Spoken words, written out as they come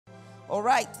All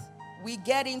right, we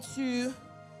get into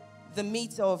the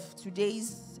meat of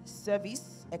today's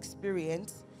service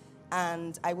experience,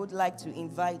 and I would like to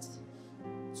invite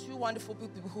two wonderful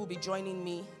people who will be joining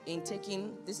me in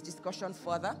taking this discussion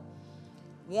further.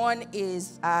 One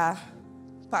is our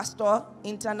pastor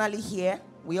internally here.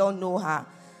 We all know her.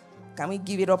 Can we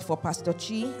give it up for Pastor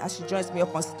Chi as she joins me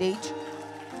up on stage?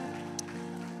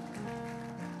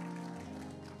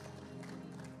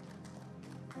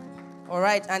 All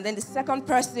right, and then the second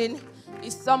person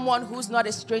is someone who's not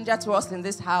a stranger to us in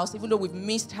this house, even though we've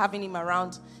missed having him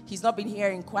around. He's not been here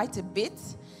in quite a bit,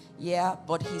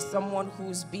 but he's someone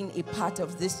who's been a part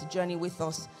of this journey with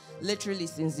us literally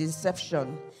since the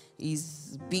inception.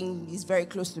 He's very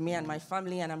close to me and my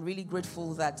family, and I'm really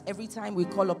grateful that every time we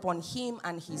call upon him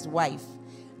and his wife,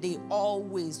 they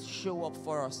always show up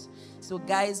for us. So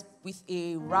guys, with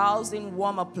a rousing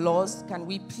warm applause, can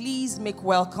we please make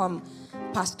welcome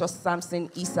Pastor Samson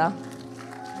Issa.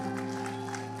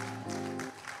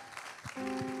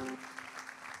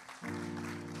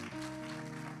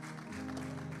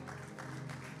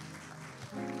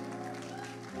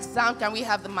 Sam, can we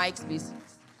have the mics, please?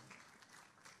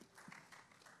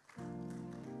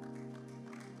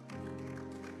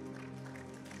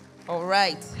 All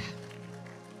right.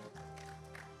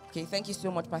 Okay, thank you so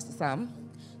much, Pastor Sam.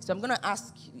 So I'm going to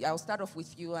ask, I'll start off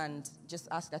with you and just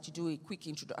ask that you do a quick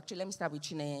introduction. Actually, let me start with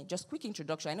Chinenye. Just quick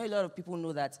introduction. I know a lot of people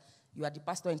know that you are the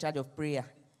pastor in charge of prayer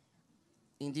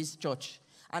in this church.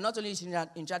 And not only is she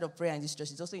in charge of prayer in this church,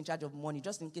 she's also in charge of money,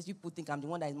 just in case people think I'm the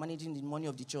one that is managing the money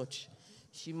of the church.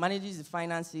 She manages the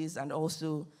finances, and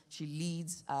also she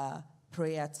leads our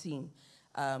prayer team.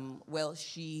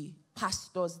 She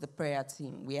pastors the prayer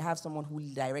team. We have someone who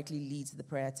directly leads the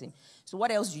prayer team. So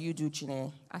what else do you do,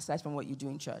 Chinenye, aside from what you do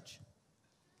in church?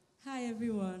 Hi,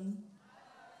 everyone.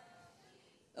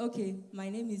 Okay, my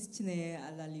name is Chinenye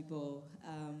Alalibo.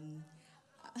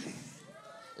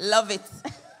 Love it.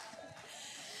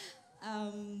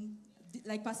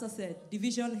 Like Pastor said,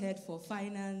 division head for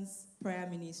finance, prayer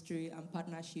ministry, and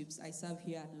partnerships. I serve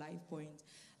here at Life Point.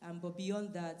 But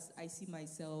beyond that, I see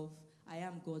myself, I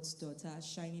am God's daughter,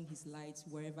 shining his light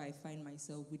wherever I find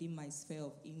myself within my sphere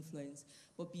of influence.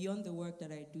 But beyond the work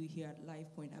that I do here at Life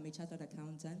Point, I'm a chartered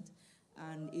accountant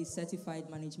and a certified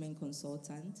management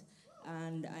consultant.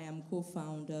 And I am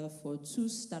co-founder for 2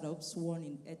 startups, one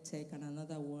in EdTech and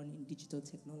another one in digital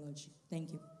technology.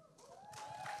 Thank you.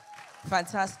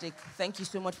 Fantastic. Thank you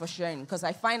so much for sharing. Because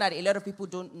I find that a lot of people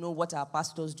don't know what our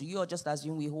pastors do. You all just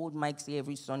assume we hold mics here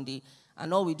every Sunday,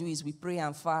 and all we do is we pray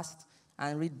and fast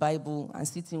and read Bible and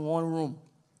sit in one room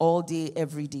all day,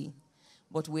 every day.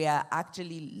 But we are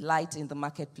actually light in the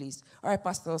marketplace. All right,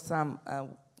 Pastor Sam,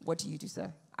 what do you do,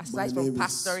 sir? Aside from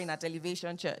pastoring at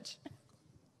Elevation Church.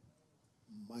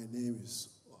 My name is,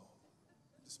 wow,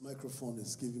 this microphone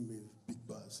is giving me big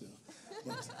buzz.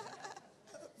 But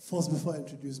first, before I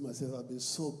introduce myself, I've been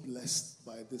so blessed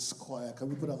by this choir. Can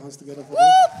we put our hands together for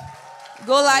them?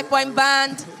 Go Life Point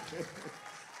Band.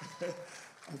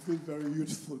 I feel very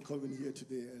beautiful coming here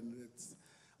today. And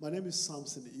my name is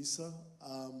Samson Issa.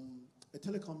 I'm a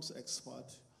telecoms expert.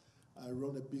 I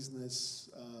run a business,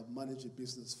 manage a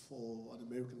business for an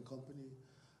American company,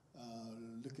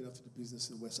 looking after the business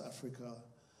in West Africa.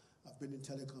 I've been in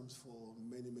telecoms for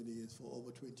many, many years, for over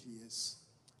 20 years.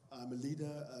 I'm a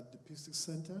leader at the Pistic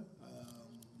Center.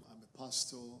 I'm a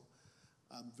pastor.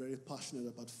 I'm very passionate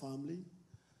about family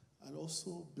and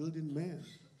also building men.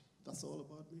 That's all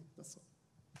about me. That's all.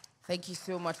 Thank you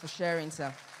so much for sharing,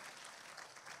 sir.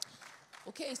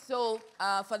 Okay, so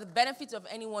for the benefit of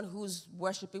anyone who's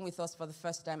worshiping with us for the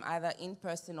first time, either in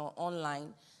person or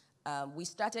online, we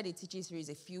started a teaching series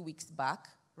a few weeks back,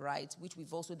 right, which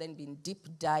we've also then been deep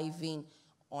diving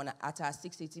on at our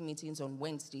 680 meetings on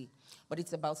Wednesday. But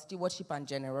it's about stewardship and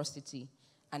generosity,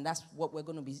 and that's what we're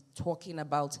going to be talking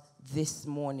about this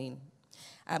morning.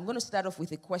 I'm going to start off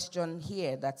with a question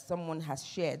here that someone has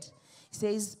shared. It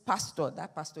says, Pastor,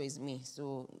 that pastor is me,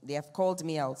 so they have called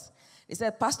me out. They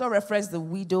said, Pastor referenced the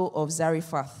widow of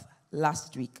Zarephath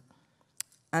last week,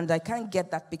 and I can't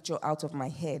get that picture out of my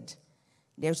head.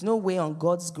 There's no way on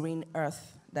God's green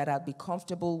earth that I'd be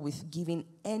comfortable with giving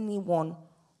anyone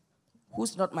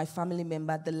who's not my family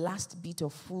member the last bit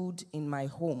of food in my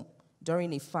home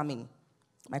during a famine.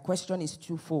 My question is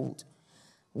twofold.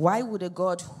 Why would a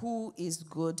God who is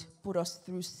good put us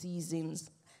through seasons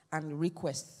and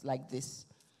requests like this?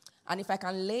 And if I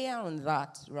can layer on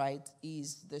that, right,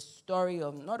 is the story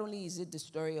of, not only is it the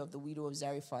story of the widow of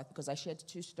Zarephath, because I shared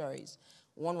 2 stories.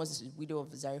 One was the widow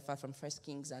of Zarephath from 1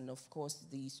 Kings, and of course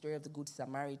the story of the Good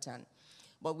Samaritan.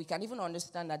 But we can even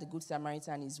understand that the Good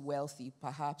Samaritan is wealthy,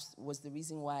 perhaps was the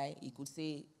reason why he could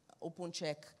say, open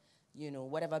check,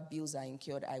 whatever bills are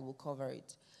incurred, I will cover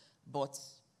it. But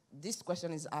this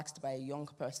question is asked by a young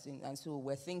person, and so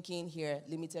we're thinking here,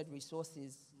 limited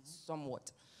resources,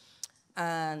 somewhat.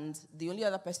 And the only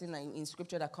other person in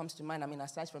scripture that comes to mind,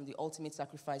 aside from the ultimate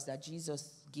sacrifice that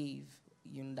Jesus gave,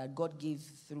 that God gave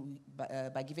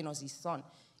by giving us his son,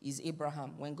 is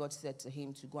Abraham, when God said to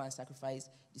him to go and sacrifice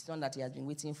the son that he had been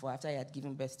waiting for after he had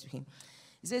given birth to him.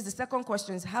 He says, the second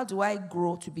question is, how do I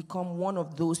grow to become one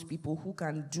of those people who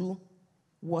can do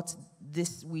what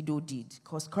this widow did?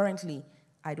 Because currently,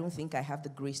 I don't think I have the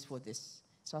grace for this.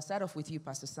 So I'll start off with you,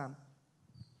 Pastor Sam.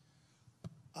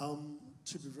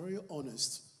 To be very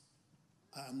honest,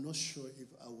 I'm not sure if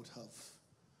I would have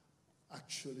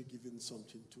actually given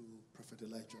something to Prophet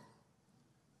Elijah,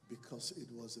 because it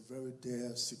was a very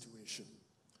dire situation.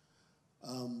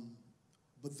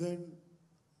 But then,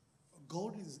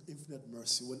 God is infinite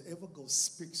mercy. Whenever God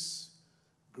speaks,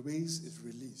 grace is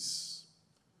released.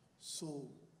 So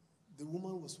the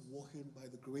woman was walking by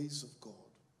the grace of God.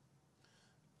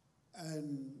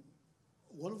 And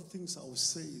one of the things I would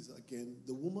say is, again,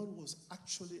 the woman was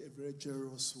actually a very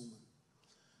generous woman.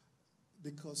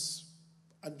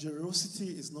 And generosity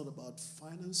is not about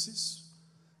finances.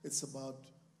 It's about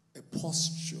a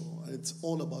posture, and it's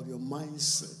all about your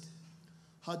mindset.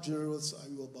 How generous are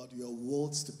you about your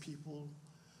words to people?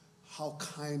 How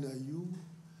kind are you?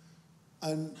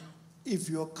 And if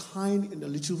you're kind in the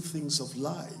little things of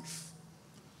life,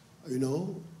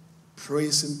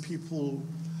 praising people,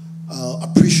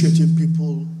 appreciating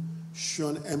people,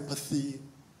 showing empathy,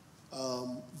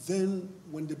 then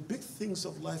when the big things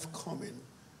of life come in,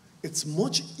 it's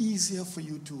much easier for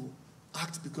you to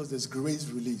act because there's grace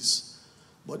release.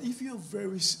 But if you're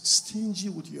very stingy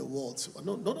with your words, I'm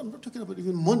not talking about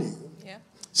even money. Yeah.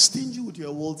 Stingy with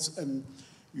your words and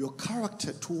your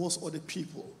character towards other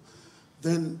people,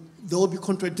 then there will be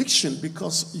contradiction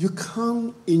because you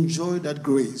can't enjoy that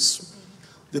grace.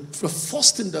 The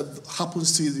first thing that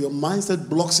happens to you, your mindset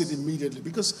blocks it immediately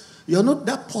because you're not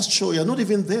that posture, you're not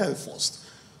even there at first.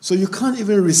 So you can't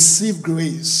even receive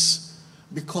grace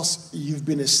because you've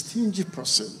been a stingy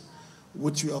person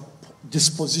with your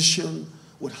disposition,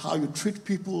 with how you treat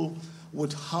people,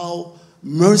 with how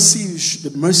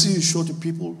the mercy you show to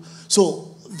people.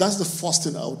 So that's the first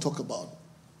thing I will talk about,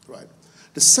 right?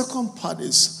 The second part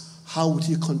is, how would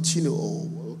he continue?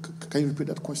 Or can you repeat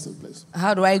that question, please?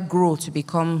 How do I grow to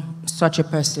become such a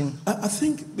person? I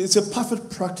think it's a perfect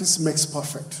practice makes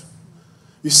perfect.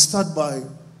 You start by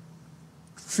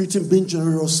being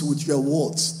generous with your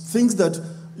words. Things that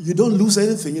you don't lose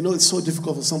anything. It's so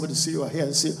difficult for somebody to see you here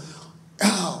and say,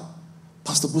 "Oh,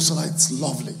 Pastor Busala, it's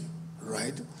lovely,"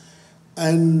 right?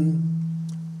 And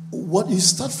what you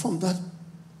start from that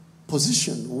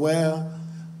position where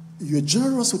you're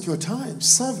generous with your time,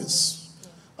 service.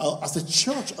 As a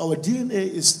church, our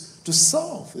DNA is to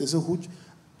serve.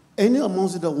 Any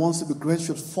amongst that wants to be great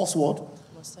should first what?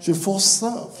 Should first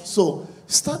serve. So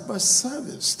start by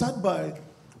service. Start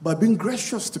by being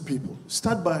gracious to people.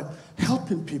 Start by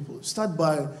helping people. Start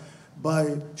by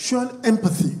showing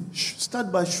empathy.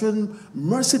 Start by showing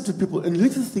mercy to people in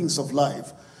little things of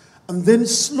life. And then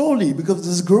slowly, because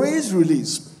there's grace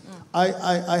release,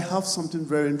 I have something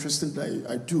very interesting that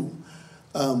I do.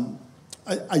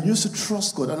 I used to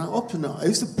trust God, and I'm up to now. I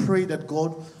used to pray that,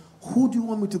 God, who do you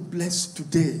want me to bless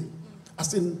today?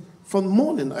 As in, from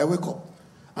morning, I wake up,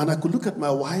 and I could look at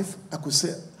my wife, I could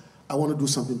say, I want to do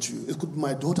something to you. It could be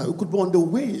my daughter. It could be on the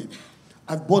way.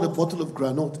 I bought a bottle of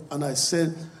granite, and I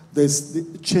said, there's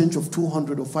the change of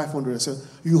 200 or 500. I said,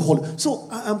 you hold it. So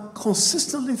I'm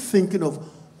consistently thinking of,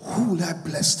 who will I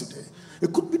bless today?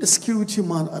 It could be the security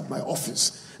man at my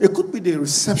office. It could be the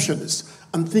receptionist.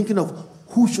 I'm thinking of,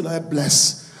 who should I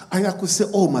bless? I could say,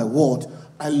 oh my word,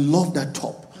 I love that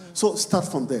top. So start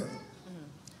from there.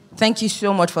 Thank you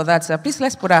so much for that, sir. Please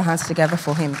let's put our hands together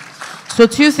for him. So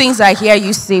 2 things I hear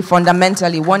you say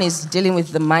fundamentally. One is dealing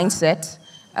with the mindset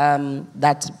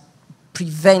that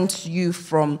prevents you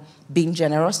from being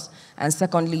generous. And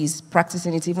secondly is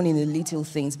practicing it even in the little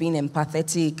things, being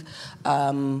empathetic,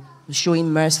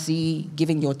 showing mercy,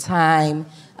 giving your time,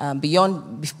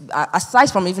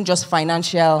 aside from even just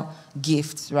financial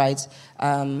gifts, right?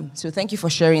 So thank you for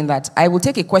sharing that. I will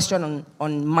take a question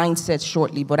on mindset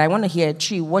shortly, but I want to hear,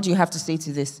 Chi, what do you have to say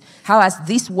to this? How has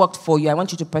this worked for you? I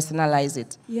want you to personalize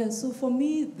it. Yeah, so for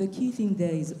me, the key thing there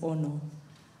is honor.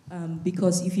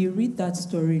 Because if you read that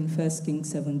story in 1 Kings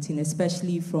 17,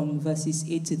 especially from verses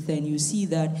 8 to 10, you see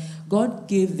that God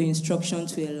gave the instruction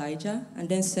to Elijah and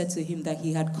then said to him that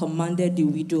he had commanded the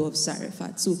widow of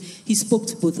Zarephath. So he spoke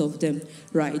to both of them,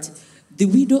 right? The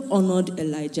widow honored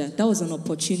Elijah. That was an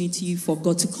opportunity for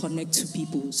God to connect to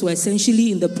people. So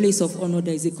essentially, in the place of honor,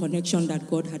 there is a connection that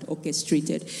God had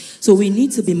orchestrated. So we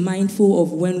need to be mindful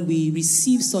of when we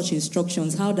receive such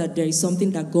instructions, how that there is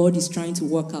something that God is trying to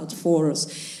work out for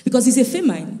us. Because it's a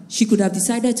famine. She could have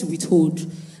decided to withhold.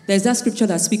 There's that scripture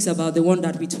that speaks about the one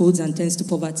that withholds and tends to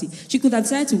poverty. She could have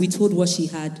decided to withhold what she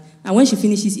had. And when she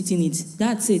finishes eating it,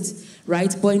 that's it,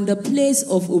 right? But in the place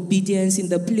of obedience, in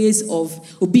the place of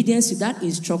obedience to that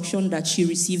instruction that she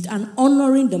received and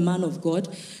honoring the man of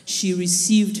God, she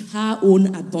received her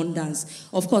own abundance.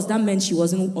 Of course, that meant she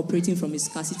wasn't operating from a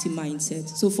scarcity mindset.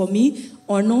 So for me,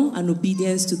 honor and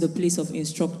obedience to the place of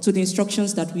to the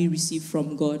instructions that we receive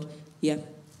from God. Yeah.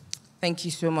 Thank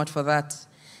you so much for that.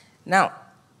 Now,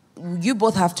 you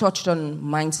both have touched on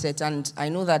mindset, and I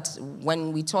know that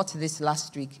when we taught this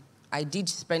last week, I did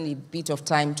spend a bit of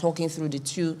time talking through the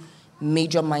two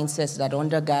major mindsets that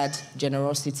undergird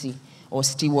generosity or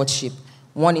stewardship.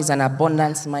 One is an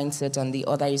abundance mindset, and the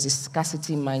other is a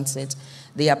scarcity mindset.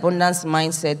 The abundance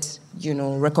mindset,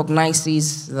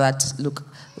 recognizes that, look,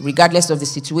 regardless of the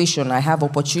situation, I have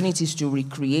opportunities to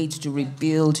recreate, to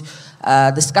rebuild.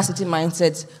 The scarcity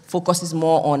mindset focuses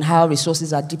more on how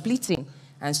resources are depleting,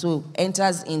 and so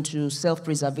enters into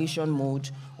self-preservation mode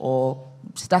or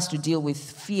starts to deal with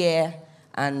fear,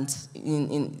 and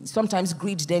sometimes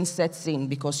greed then sets in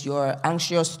because you're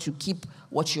anxious to keep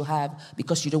what you have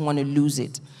because you don't want to lose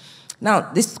it.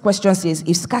 Now, this question says,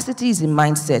 if scarcity is a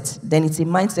mindset, then it's a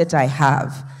mindset I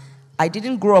have. I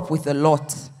didn't grow up with a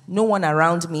lot. No one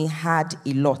around me had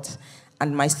a lot.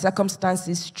 And my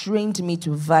circumstances trained me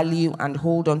to value and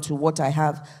hold on to what I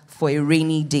have for a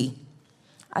rainy day.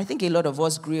 I think a lot of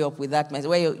us grew up with that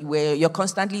mindset, where you're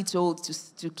constantly told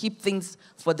to keep things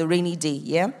for the rainy day,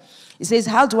 yeah? It says,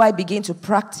 how do I begin to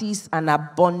practice an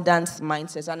abundance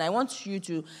mindset? And I want you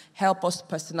to help us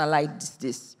personalize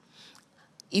this.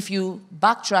 If you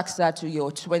backtrack, sir, to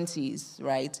your 20s,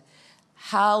 right,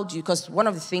 how do you, because one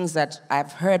of the things that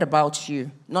I've heard about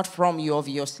you, not from you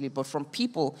obviously, but from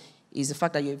people, is the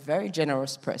fact that you're a very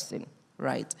generous person,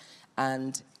 right?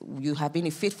 And you have been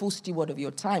a faithful steward of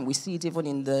your time. We see it even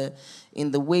in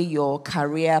the way your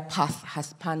career path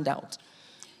has panned out.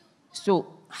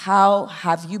 So how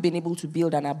have you been able to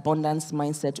build an abundance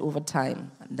mindset over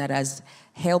time that has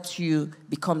helped you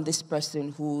become this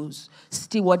person who's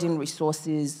stewarding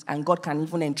resources, and God can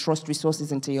even entrust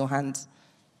resources into your hands?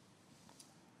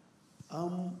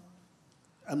 I'm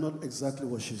not exactly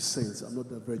what she says. I'm not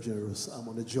that very generous. I'm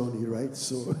on a journey, right?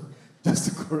 So just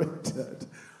to correct that.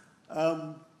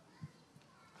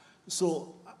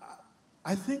 So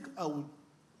I think I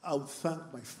would thank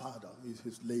my father.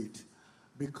 He's late,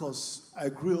 because I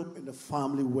grew up in a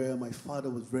family where my father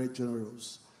was very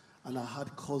generous, and I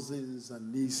had cousins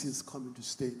and nieces coming to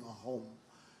stay in our home.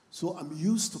 So I'm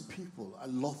used to people. I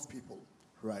love people,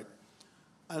 right?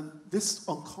 And this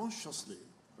unconsciously,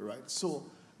 right? So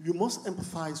you must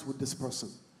empathize with this person,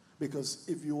 because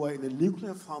if you were in a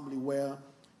nuclear family where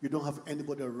you don't have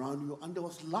anybody around you and there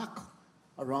was lack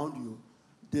around you,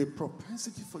 the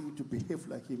propensity for you to behave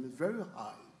like him is very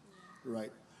high,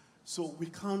 right? So we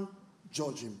can't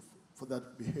judge him for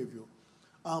that behavior.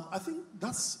 I think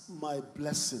that's my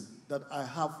blessing that I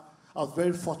have. I was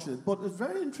very fortunate. But it's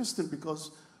very interesting because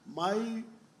my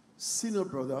senior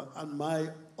brother and my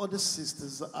other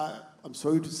sisters, I'm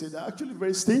sorry to say, they're actually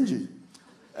very stingy.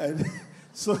 And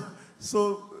so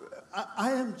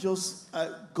I am just,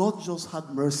 God just had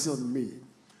mercy on me.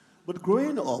 But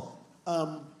growing up,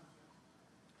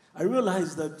 I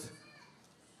realized that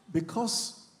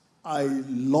because I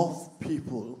love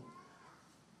people,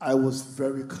 I was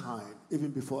very kind, even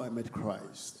before I met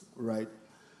Christ, right?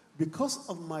 Because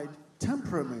of my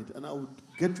temperament, and I would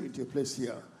get into a place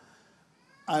here,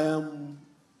 I am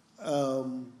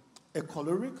a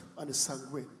choleric and a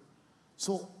sanguine.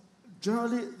 So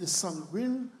generally, the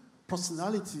sanguine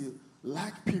personality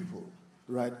like people,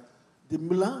 right? The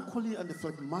melancholy and the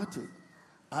phlegmatic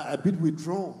are a bit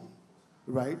withdrawn,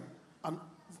 right? And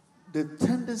the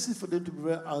tendency for them to be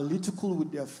very analytical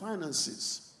with their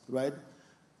finances, right?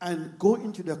 And go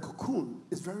into their cocoon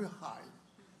is very high.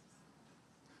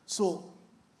 So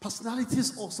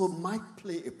personalities also might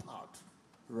play a part,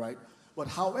 right? But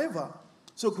however,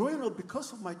 so growing up,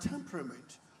 because of my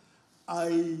temperament,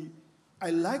 I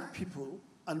like people,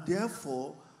 and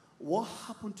therefore, what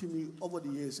happened to me over the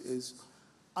years is,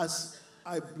 as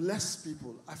I bless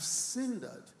people, I've seen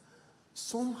that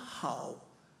somehow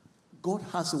God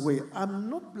has a way. I'm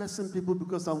not blessing people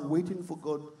because I'm waiting for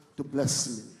God to bless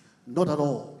me. Not at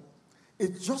all.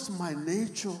 It's just my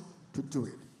nature to do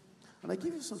it. And I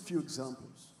give you some few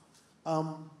examples.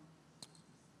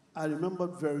 I remember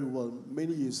very well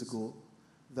many years ago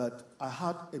that I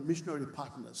had a missionary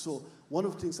partner. So one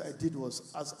of the things I did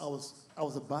was, as I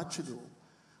was a bachelor,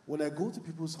 when I go to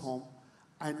people's home,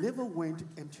 I never went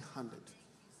empty-handed.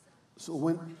 So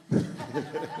when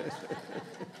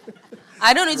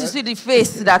I don't need to see the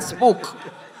face that spoke.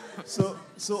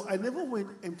 So I never went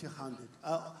empty-handed.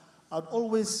 I'd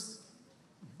always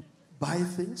buy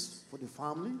things for the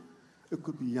family. It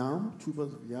could be yam, 2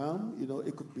 bags of yam,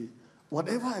 it could be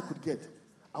whatever I could get.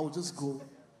 I would just go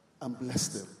and bless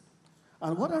them.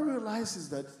 And what I realized is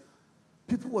that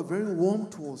people were very warm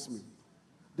towards me.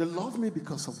 They loved me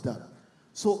because of that.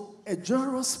 So a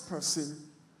generous person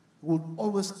will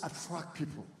always attract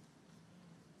people,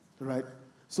 right?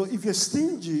 So if you're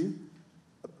stingy,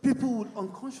 people would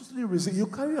unconsciously resist. You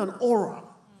carry an aura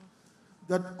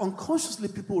that unconsciously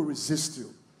people will resist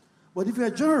you. But if you're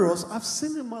generous, I've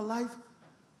seen in my life,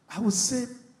 I would say,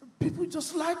 people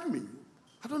just like me.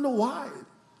 I don't know why.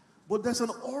 But there's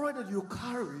an aura that you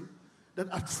carry that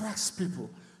attracts people.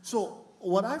 So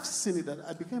what I've seen is that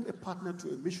I became a partner to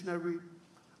a missionary,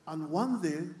 and one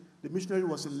day, the missionary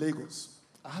was in Lagos.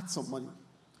 I had some money,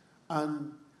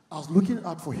 and I was looking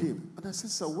out for him. And I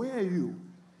said, sir, where are you?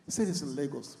 He said, he's in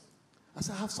Lagos. I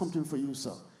said, I have something for you,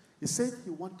 sir. He said he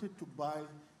wanted to buy,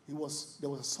 there was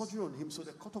a surgery on him, so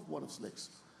they cut off one of his legs.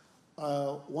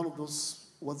 One of those,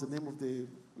 what's the name of the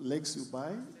legs you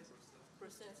buy?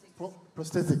 Prosthetic.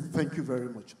 Prosthetic, thank you very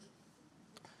much.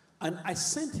 And I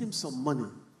sent him some money,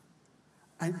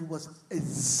 and it was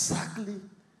exactly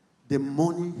the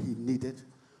money he needed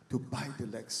to buy the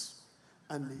legs.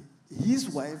 And his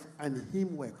wife and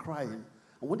him were crying.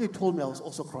 And when they told me, I was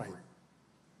also crying.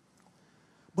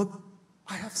 But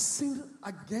I have seen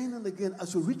again and again,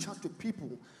 as you reach out to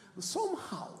people,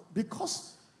 somehow,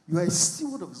 because you are a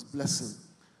steward of his blessing,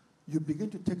 you begin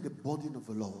to take the burden of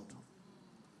the Lord.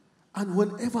 And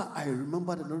whenever I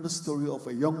remembered another story of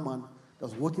a young man that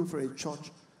was working for a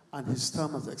church, and his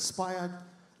term has expired,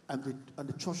 and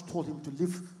the church told him to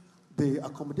leave the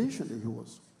accommodation that he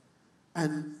was.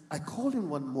 And I called him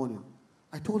one morning.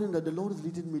 I told him that the Lord is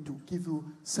leading me to give you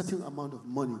a certain amount of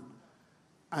money.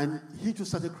 And he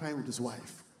just started crying with his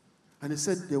wife. And he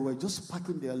said they were just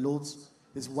packing their loads.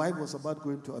 His wife was about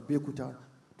going to Abeokuta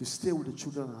to stay with the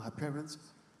children and her parents.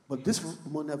 But this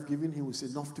money I've given him was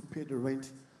enough to pay the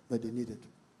rent that they needed.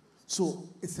 So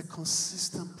it's a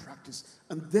consistent practice.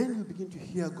 And then you begin to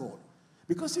hear God.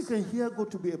 Because you can hear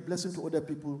God to be a blessing to other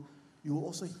people, you will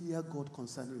also hear God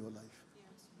concerning your life.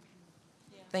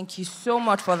 Thank you so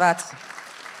much for that.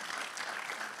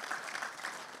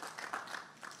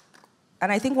 And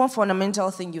I think one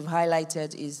fundamental thing you've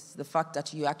highlighted is the fact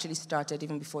that you actually started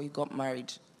even before you got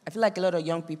married. I feel like a lot of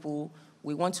young people,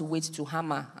 we want to wait to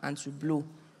hammer and to blow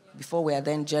before we are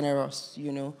then generous,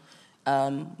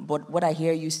 But what I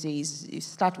hear you say is you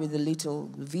start with a little,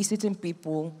 visiting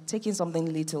people, taking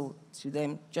something little to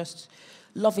them, just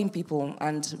loving people.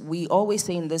 And we always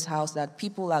say in this house that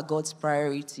people are God's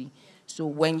priority. So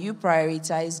when you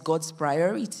prioritize God's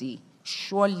priority,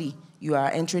 surely you are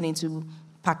entering into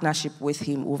partnership with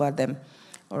him over them.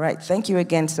 All right, thank you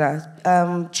again, sir.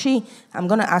 Chi, I'm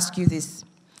going to ask you this.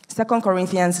 2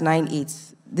 Corinthians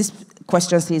 9:8. This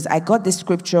question says, I got this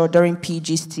scripture during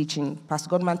PG's teaching. Pastor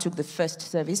Godman took the first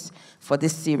service for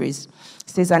this series. It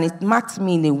says, and it marked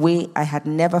me in a way I had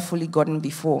never fully gotten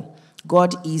before.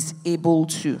 God is able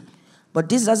to. But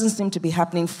this doesn't seem to be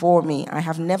happening for me. I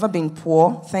have never been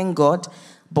poor, thank God,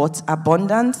 but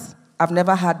abundance, I've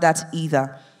never had that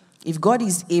either. If God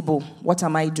is able, what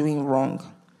am I doing wrong?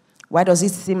 Why does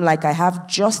it seem like I have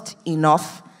just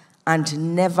enough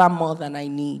and never more than I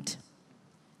need?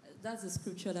 That's the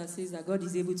scripture that says that God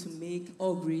is able to make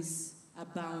all grace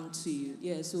abound to you.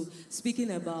 Yeah, so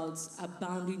speaking about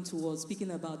abounding towards,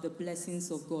 speaking about the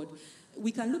blessings of God,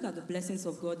 we can look at the blessings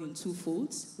of God in two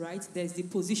folds, right? There's the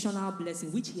positional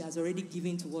blessing, which he has already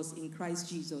given to us in Christ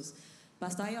Jesus.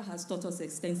 Pastor Ayo has taught us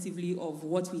extensively of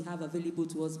what we have available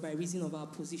to us by reason of our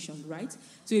position, right?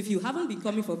 So if you haven't been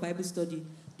coming for Bible study,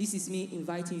 this is me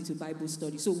inviting you to Bible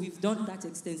study. So we've done that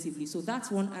extensively. So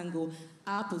that's one angle,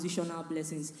 our positional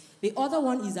blessings. The other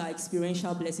one is our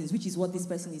experiential blessings, which is what this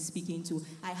person is speaking to.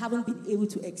 I haven't been able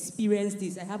to experience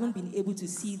this. I haven't been able to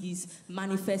see this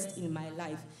manifest in my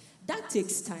life. That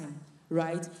takes time,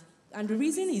 right? And the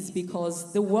reason is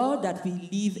because the world that we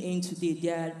live in today,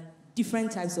 there are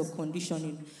different types of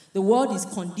conditioning. The world is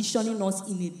conditioning us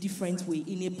in a different way,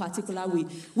 in a particular way,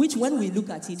 which when we look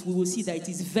at it, we will see that it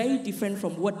is very different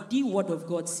from what the Word of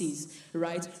God says,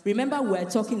 right? Remember, we're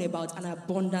talking about an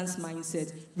abundance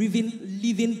mindset,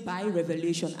 living by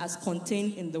revelation as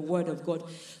contained in the Word of God.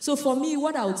 So for me,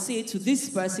 what I would say to this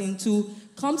person, to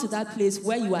come to that place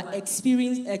where you are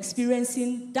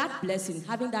experiencing that blessing,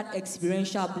 having that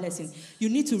experiential blessing, you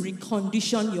need to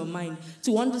recondition your mind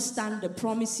to understand the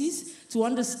promises, to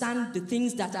understand the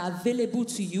things that are available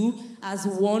to you as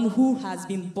one who has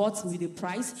been bought with a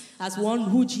price, as one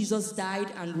who Jesus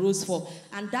died and rose for.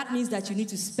 And that means that you need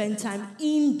to spend time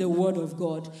in the Word of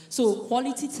God. So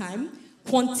quality time,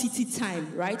 quantity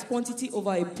time, right? Quantity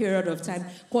over a period of time,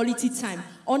 quality time.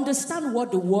 Understand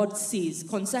what the Word says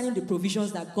concerning the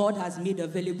provisions that God has made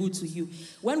available to you.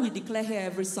 When we declare here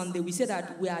every Sunday, we say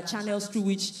that we are channels through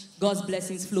which God's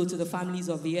blessings flow to the families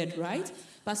of the earth, right?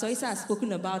 Pastor Isa has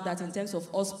spoken about that in terms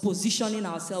of us positioning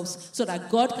ourselves so that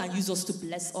God can use us to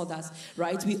bless others,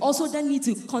 right? We also then need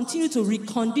to continue to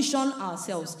recondition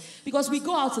ourselves because we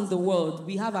go out in the world,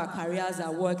 we have our careers,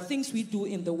 our work, things we do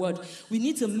in the world. We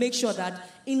need to make sure that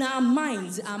in our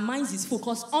minds is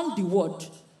focused on the word,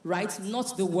 right?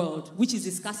 Not the world, which is the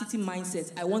scarcity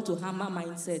mindset. I want to hammer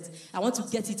mindset. I want to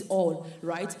get it all,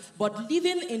 right? But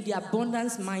living in the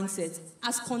abundance mindset,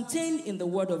 as contained in the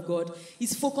Word of God,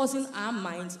 is focusing our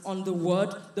minds on the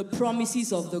Word, the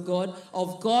promises of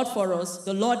God for us.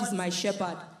 The Lord is my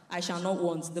shepherd, I shall not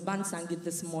want. The band sang it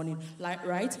this morning,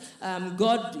 right?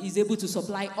 God is able to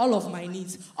supply all of my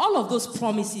needs. All of those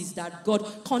promises that God,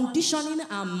 conditioning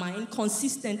our mind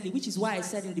consistently, which is why I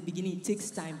said in the beginning, it takes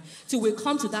time till we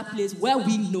come to that place where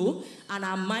we know and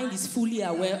our mind is fully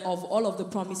aware of all of the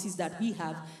promises that we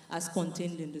have as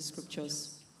contained in the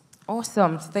scriptures.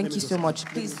 Awesome. Thank you so much.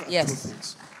 Please,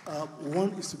 yes. One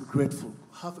is to be grateful.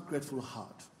 Have a grateful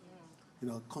heart.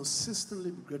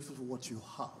 Consistently be grateful for what you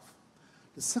have.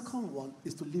 The second one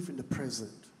is to live in the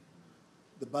present.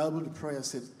 The Bible, the prayer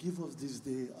says, give us this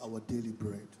day our daily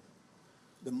bread.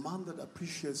 The man that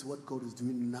appreciates what God is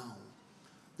doing now.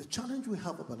 The challenge we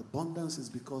have about abundance is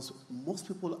because most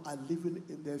people are living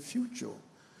in their future.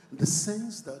 In the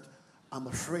sense that I'm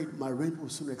afraid my rent will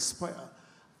soon expire.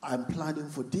 I'm planning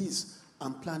for this.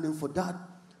 I'm planning for that.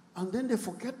 And then they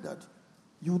forget that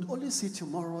you would only see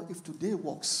tomorrow if today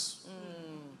works.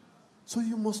 So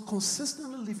you must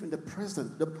consistently live in the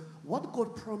present. What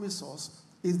God promised us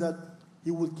is that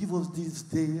He will give us this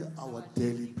day our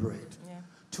daily bread. Yeah.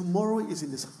 Tomorrow is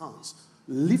in His hands.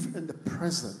 Live in the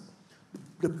present.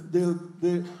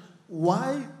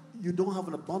 Why you don't have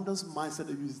an abundance mindset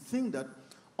if you think that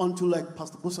until, like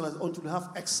Pastor Bosa says, until you have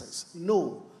excess.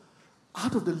 No.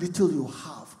 Out of the little you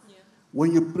have,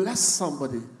 when you bless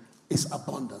somebody, it's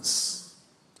abundance.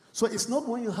 So it's not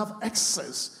when you have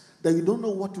excess that you don't know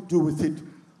what to do with it.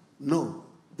 No.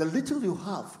 The little you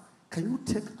have, can you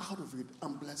take out of it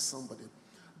and bless somebody?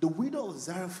 The widow of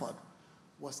Zarephath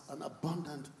was an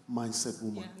abundant mindset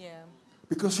woman.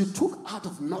 Because she took out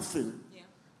of nothing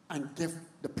and gave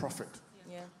the prophet.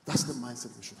 That's the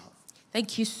mindset we should have.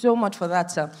 Thank you so much for that,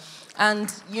 sir.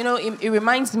 And, it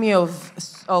reminds me of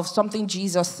something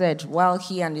Jesus said while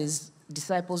he and his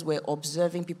disciples were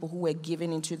observing people who were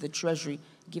giving into the treasury,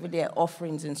 giving their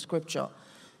offerings in scripture.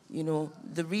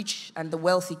 The rich and the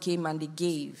wealthy came and they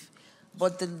gave.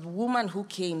 But the woman who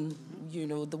came,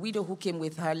 the widow who came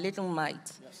with her little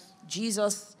mite,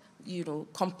 Jesus,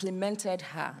 complimented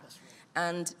her.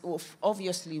 And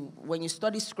obviously, when you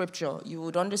study scripture, you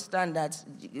would understand that,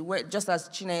 just as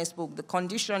Chinenye spoke, the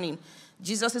conditioning,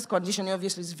 Jesus' conditioning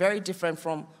obviously is very different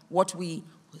from what we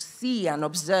see and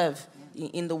observe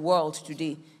in the world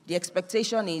today. The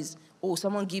expectation is,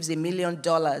 someone gives $1 million.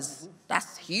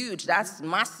 That's huge. That's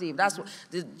massive.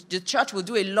 The church will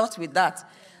do a lot with that.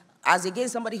 As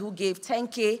against somebody who gave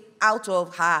 10K out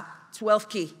of her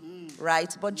 12K,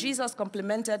 right? But Jesus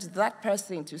complimented that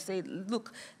person to say,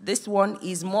 look, this one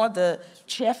is more the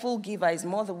cheerful giver, is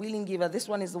more the willing giver. This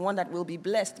one is the one that will be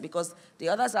blessed because the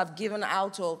others have given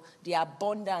out of the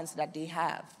abundance that they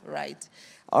have, right?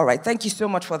 All right. Thank you so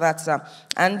much for that, sir.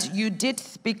 And you did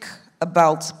speak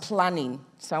about planning.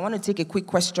 So I want to take a quick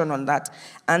question on that.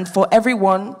 And for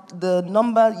everyone, the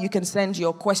number you can send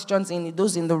your questions in,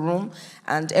 those in the room,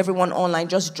 and everyone online,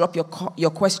 just drop your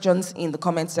questions in the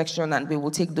comment section and we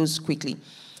will take those quickly.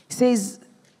 It says,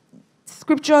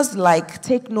 scriptures like,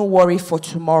 take no worry for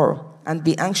tomorrow and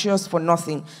be anxious for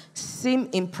nothing seem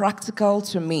impractical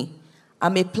to me.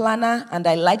 I'm a planner and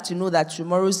I like to know that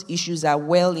tomorrow's issues are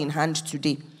well in hand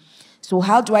today. So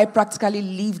how do I practically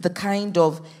live the kind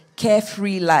of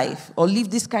carefree life, or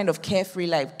live this kind of carefree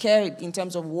life, care in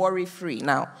terms of worry-free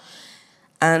now?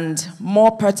 And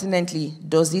more pertinently,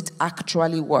 does it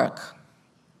actually work?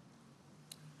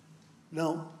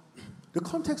 Now, the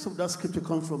context of that scripture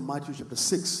comes from Matthew chapter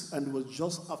 6, and it was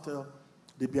just after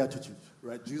the Beatitude,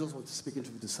 right? Jesus was speaking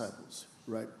to the disciples,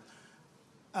 right?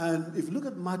 And if you look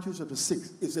at Matthew chapter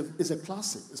 6, it's a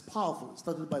classic, it's powerful. It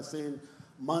started by saying,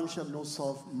 man shall not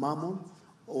serve mammon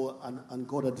and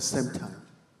God at the same time,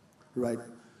 right?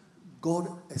 God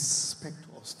expects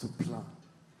us to plan.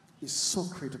 It's so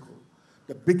critical.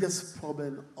 The biggest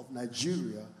problem of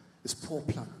Nigeria is poor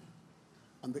planning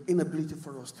and the inability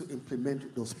for us to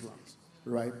implement those plans,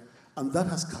 right? And that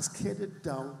has cascaded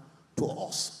down to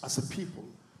us as a people,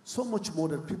 so much more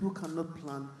that people cannot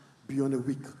plan beyond a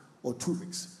week or 2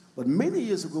 weeks. But many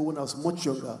years ago, when I was much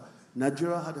younger,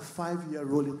 Nigeria had a 5-year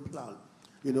rolling plan,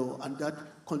 and that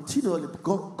continually,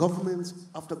 governments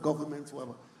after governments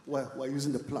were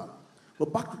using the plan.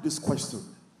 But back to this question,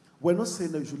 we're not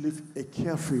saying that you should live a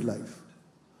carefree life,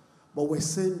 but we're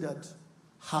saying that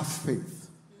have faith.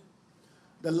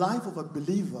 The life of a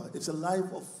believer is a life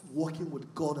of walking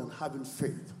with God and having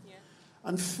faith. Yeah.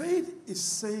 And faith is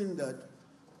saying that,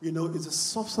 it's a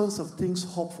substance of things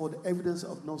hoped for, the evidence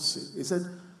of no sin.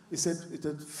 He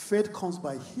said, faith comes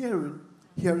by hearing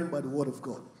by the word of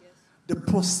God. Yes. The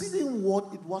proceeding word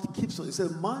is what keeps us. He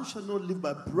said, man shall not live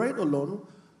by bread alone,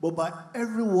 but by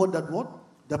every word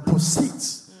that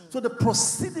proceeds. So the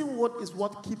proceeding word is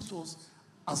what keeps us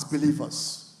as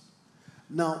believers.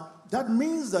 Now, that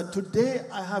means that today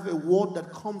I have a word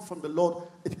that comes from the Lord.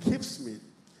 It keeps me.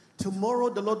 Tomorrow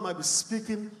the Lord might be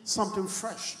speaking something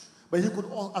fresh. But he could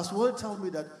as well tell me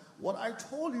that what I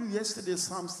told you yesterday,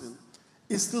 Samson,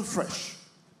 is still fresh.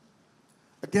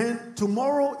 Again,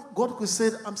 tomorrow God could say,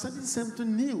 I'm sending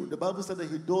something new. The Bible said that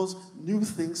he does new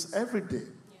things every day.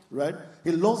 Right?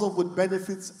 He loads up with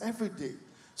benefits every day.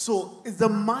 So it's the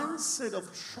mindset of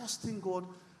trusting God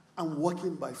and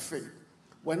working by faith.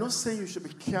 We're not saying you should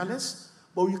be careless,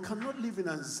 but you cannot live in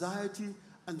anxiety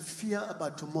and fear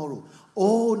about tomorrow.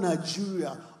 Oh,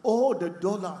 Nigeria, oh, the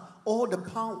dollar, oh, the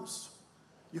pounds.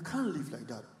 You can't live like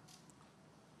that.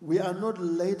 We are not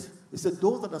led. It said,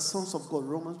 those that are sons of God,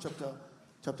 Romans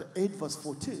chapter 8, verse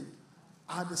 14,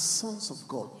 are the sons of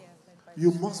God.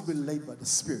 You must be led by the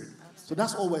Spirit. So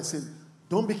that's all we're saying.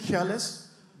 Don't be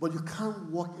careless, but you can't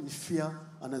walk in fear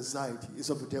and anxiety. It's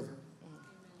of the devil.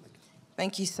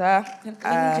 Thank you, sir. Can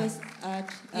I just add?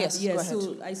 Yes, go ahead.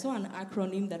 So I saw an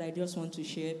acronym that I just want to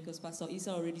share because Pastor Isa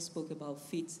already spoke about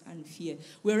faith and fear.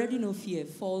 We already know fear,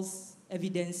 false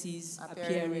evidences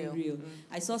appearing real.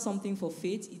 I saw something for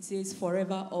faith. It says,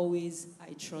 forever, always,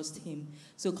 I trust him.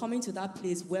 So coming to that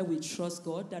place where we trust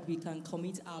God, that we can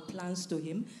commit our plans to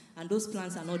him, and those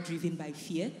plans are not driven by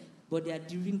fear, but they are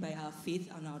driven by our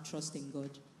faith and our trust in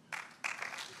God.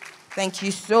 Thank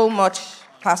you so much,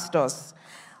 pastors.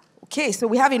 Okay, so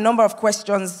we have a number of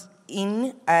questions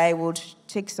in. I would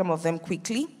take some of them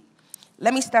quickly.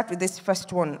 Let me start with this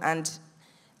first one, and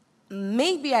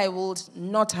maybe I would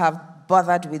not have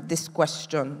bothered with this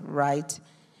question, right?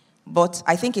 But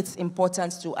I think it's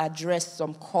important to address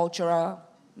some cultural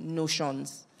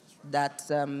notions that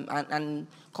and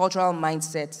cultural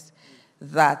mindsets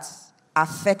that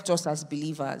affect us as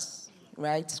believers,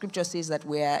 right? Scripture says that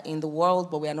we are in the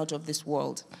world, but we are not of this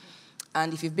world.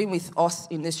 And if you've been with us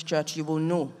in this church, you will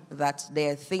know that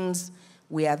there are things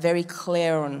we are very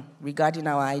clear on regarding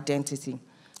our identity.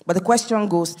 But the question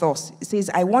goes thus. It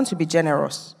says, I want to be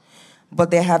generous,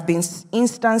 but there have been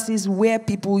instances where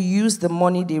people use the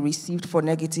money they received for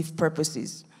negative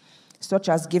purposes, such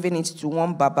as giving it to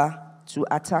one Baba to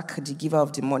attack the giver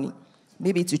of the money,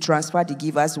 maybe to transfer the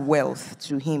giver's wealth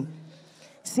to him.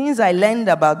 Since I learned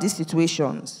about these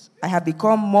situations, I have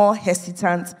become more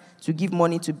hesitant to give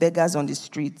money to beggars on the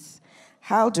streets.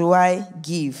 How do I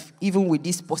give, even with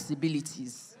these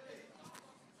possibilities?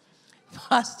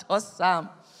 Pastor Sam,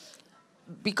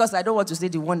 because I don't want to say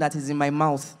the one that is in my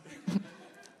mouth.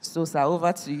 So, sir,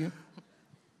 over to you.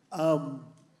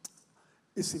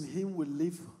 It's in him we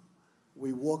live,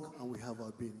 we walk, and we have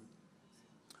our being.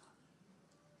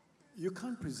 You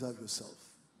can't preserve yourself.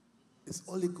 It's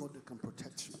only God that can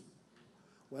protect you.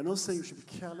 We're not saying you should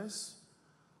be careless.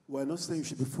 We're not saying you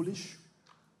should be foolish.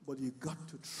 But you got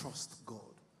to trust God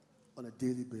on a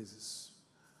daily basis.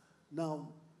 Now,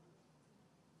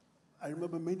 I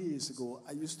remember many years ago,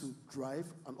 I used to drive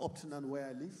an Upton where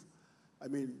I live. I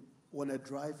mean, when I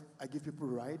drive, I give people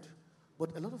a ride.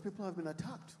 But a lot of people have been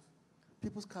attacked.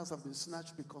 People's cars have been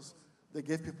snatched because they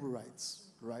gave people rides,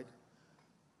 right?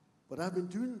 But I've been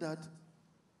doing that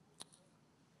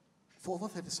for over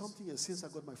 30-something years since I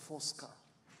got my first car.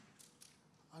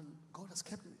 And God has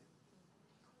kept me.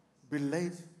 Be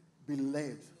led, be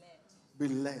led, be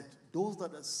led. Those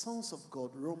that are sons of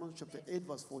God, Romans chapter 8,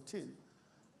 verse 14,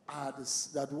 are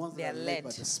the ones that are led by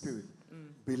the Spirit.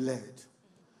 Be led.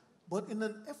 But in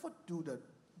an effort to do that,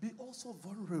 be also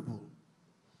vulnerable.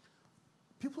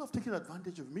 People have taken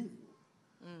advantage of me.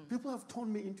 People have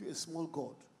turned me into a small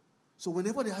God. So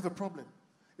whenever they have a problem,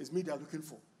 it's me they're looking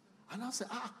for. And I said,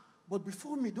 but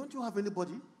before me, don't you have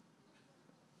anybody?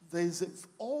 There is an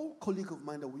old colleague of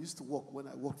mine that we used to work when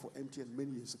I worked for MTN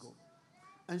many years ago.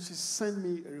 And she sent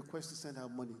me a request to send her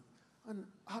money. And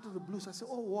out of the blues, I said,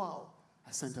 oh, wow.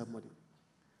 I sent her money.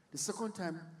 The second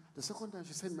time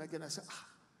she sent me again,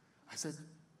 I said,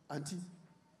 Auntie,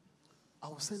 I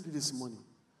will send you this money,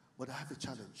 but I have a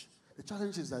challenge. The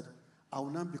challenge is that I will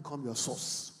now become your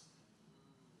source.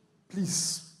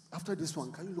 Please, after this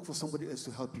one, can you look for somebody else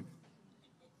to help you?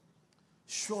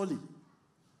 Surely,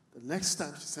 the next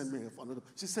time she sent me another,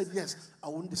 she said, yes, I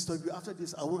won't disturb you. After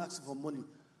this, I won't ask you for money.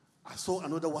 I saw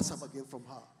another WhatsApp again from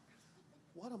her.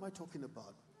 What am I talking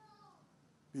about?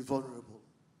 Be vulnerable.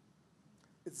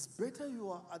 It's better you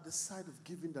are at the side of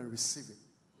giving than receiving.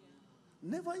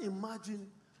 Never imagine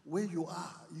where you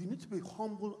are. You need to be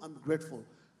humble and grateful.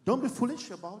 Don't be foolish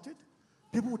about it.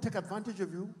 People will take advantage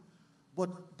of you.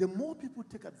 But the more people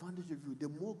take advantage of you, the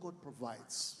more God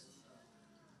provides.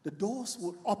 The doors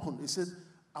will open. He said,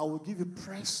 I will give you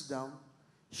pressed down,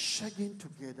 shaking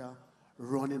together,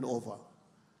 running over.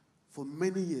 For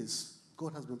many years,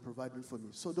 God has been providing for me.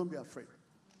 So don't be afraid.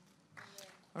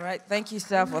 All right. Thank you,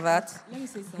 sir, for that. Let me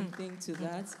say something to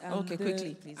that. Okay,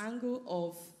 quickly, please. The angle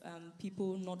of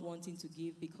people not wanting to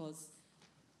give because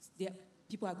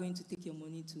people are going to take your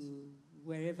money to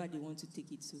wherever they want to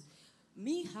take it to.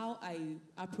 Me, how I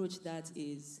approach that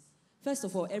is, first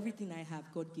of all, everything I have,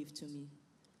 God gave to me.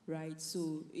 Right?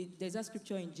 So there's a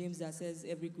scripture in James that says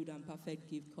every good and perfect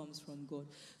gift comes from God.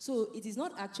 So it is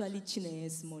not actually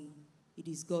Chinenye's money. It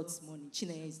is God's money.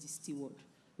 Chinenye is the steward.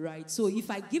 Right? So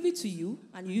if I give it to you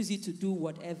and you use it to do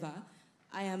whatever,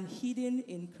 I am hidden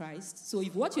in Christ. So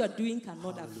if what you are doing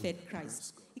cannot affect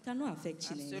Christ, it cannot affect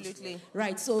Chinenye. Absolutely.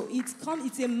 Right? So it's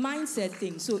a mindset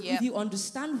thing. So if you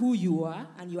understand who you are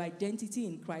and your identity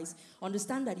in Christ,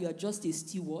 understand that you are just a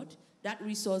steward. That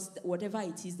resource, whatever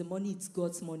it is, the money, it's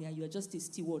God's money, and you are just a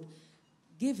steward.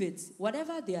 Give it.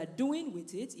 Whatever they are doing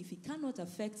with it, if it cannot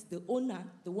affect the owner,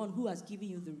 the one who has given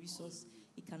you the resource,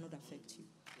 it cannot affect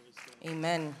you.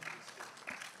 Amen.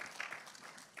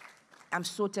 I'm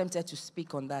so tempted to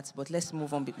speak on that, but let's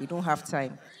move on. We don't have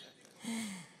time.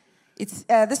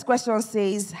 This question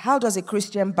says, how does a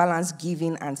Christian balance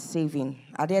giving and saving?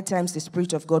 Are there times the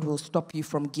Spirit of God will stop you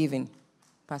from giving?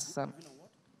 Pastor Sam.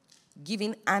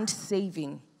 Giving and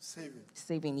saving.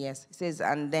 Saving, yes. It says,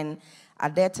 and then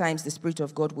at there times the Spirit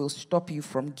of God will stop you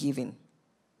from giving.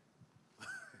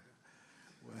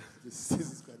 Well, this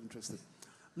is quite interesting.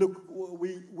 Look,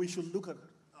 we should look at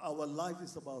our life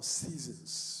is about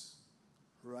seasons,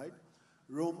 right?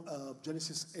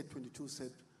 Genesis 8:22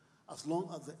 said, as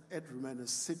long as the earth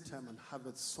remains, seed time and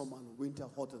harvest, summer and winter,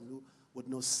 hot and cold, would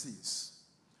not cease.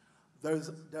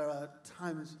 There's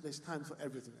times for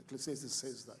everything. Ecclesiastes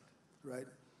says that. Right?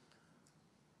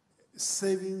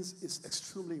 Savings is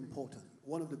extremely important.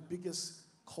 One of the biggest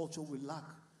culture we lack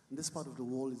in this part of the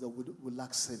world is that we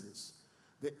lack savings.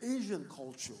 The Asian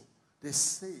culture, they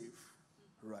save,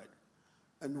 right?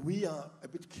 And we are a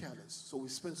bit careless. So we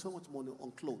spend so much money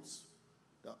on clothes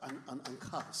and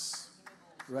cars,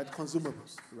 right?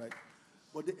 Consumables, right?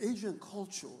 But the Asian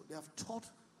culture, they have taught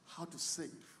how to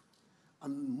save.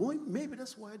 And maybe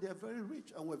that's why they are very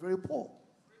rich and we're very poor,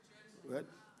 right?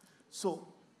 So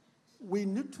we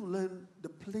need to learn the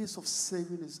place of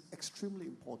saving is extremely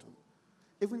important.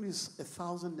 Even if it's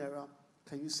 1,000 naira,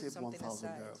 can you save 1,000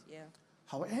 naira? Yeah.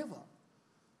 However,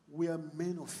 we are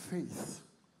men of faith.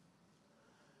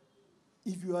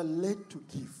 If you are led to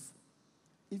give,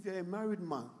 if you're a married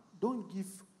man, don't give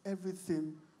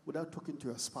everything without talking to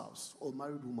your spouse or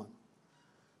married woman.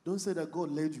 Don't say that God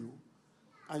led you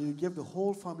and you give the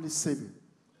whole family saving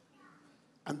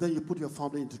and then you put your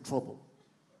family into trouble.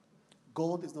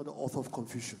 God is not the author of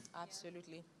confusion.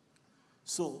 Absolutely.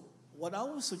 So what I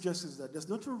would suggest is that there's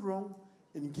nothing wrong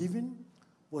in giving,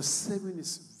 but saving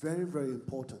is very, very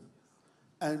important.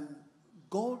 And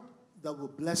God that will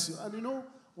bless you. And you know,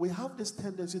 we have this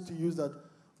tendency to use that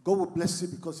God will bless you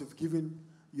because you've given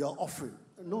your offering.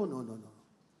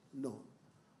 No.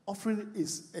 Offering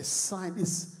is a sign.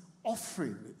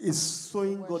 Offering is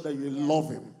showing God that you love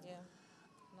Him. Yeah.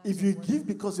 If you give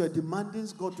because you are demanding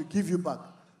God to give you back,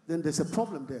 then there's a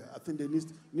problem there. I think they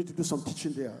need to do some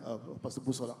teaching there, Pastor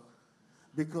Busola.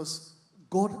 Because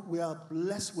God, we are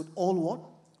blessed with all what?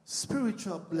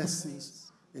 Spiritual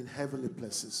blessings in heavenly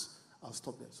places. I'll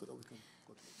stop there so that we can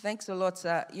go to it. Thanks a lot,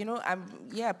 sir. You know,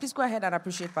 please go ahead and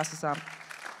appreciate Pastor Sam.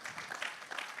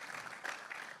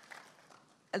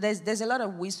 There's a lot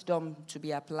of wisdom to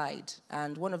be applied.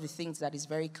 And one of the things that is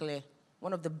very clear,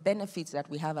 one of the benefits that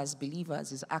we have as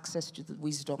believers is access to the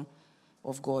wisdom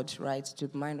of God, right, to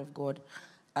the mind of God.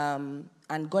 And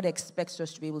God expects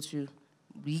us to be able to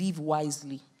live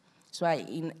wisely. So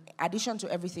in addition to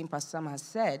everything Pastor Sam has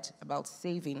said about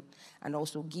saving and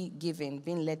also giving,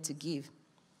 being led to give,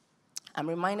 I'm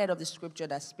reminded of the scripture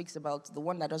that speaks about the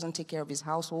one that doesn't take care of his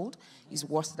household is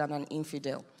worse than an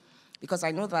infidel. Because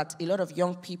I know that a lot of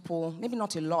young people, maybe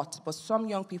not a lot, but some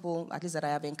young people, at least that I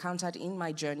have encountered in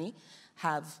my journey,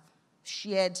 have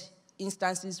shared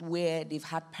instances where they've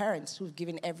had parents who've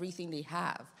given everything they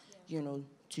have,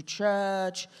 to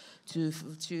church,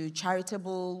 to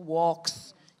charitable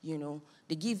walks,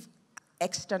 They give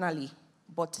externally,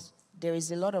 but there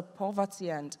is a lot of poverty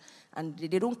and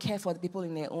they don't care for the people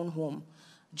in their own home.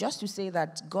 Just to say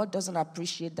that God doesn't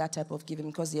appreciate that type of giving,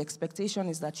 because the expectation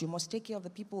is that you must take care of the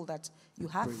people that you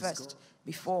have Praise first God.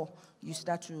 before you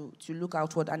start to look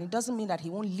outward. And it doesn't mean that he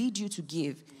won't lead you to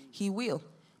give. He will.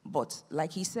 But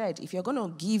like he said, if you're going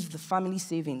to give the family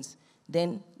savings,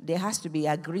 then there has to be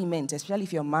agreement, especially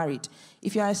if you're married.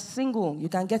 If you're single, you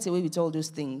can get away with all those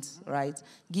things, right?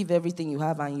 Give everything you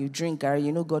have and you drink, Gary.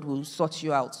 God will sort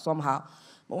you out somehow.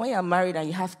 But when you're married and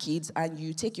you have kids and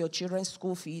you take your children's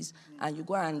school fees and you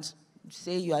go and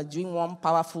say you are doing one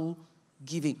powerful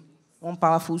giving, one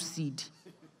powerful seed,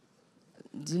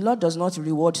 the Lord does not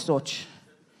reward such.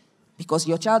 Because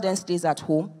your child then stays at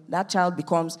home. That child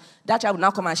will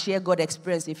now come and share God's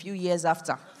experience a few years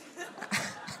after.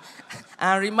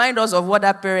 And remind us of what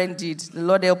that parent did. The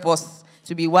Lord help us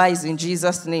to be wise in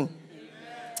Jesus' name.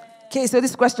 Okay, so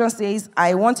this question says,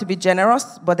 I want to be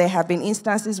generous, but there have been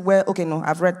instances where, okay, no,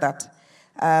 I've read that.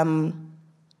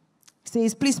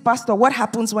 Says, please, Pastor, what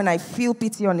happens when I feel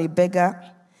pity on a beggar,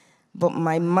 but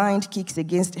my mind kicks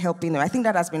against helping them? I think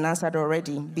that has been answered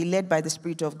already. Be led by the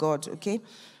Spirit of God, okay?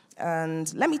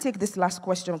 And let me take this last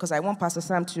question because I want Pastor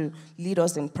Sam to lead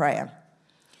us in prayer.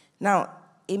 Now,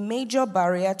 a major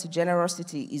barrier to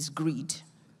generosity is greed.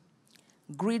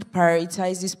 Greed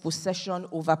prioritizes possession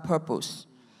over purpose.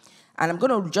 And I'm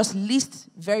going to just list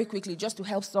very quickly, just to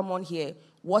help someone here,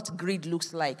 what greed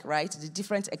looks like, right? The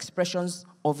different expressions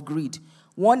of greed.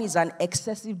 One is an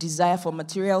excessive desire for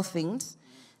material things.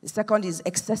 The second is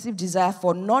excessive desire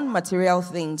for non-material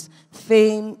things,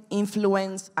 fame,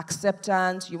 influence,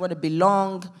 acceptance, you want to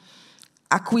belong.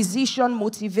 Acquisition,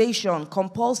 motivation,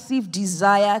 compulsive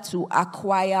desire to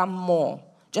acquire more,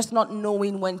 just not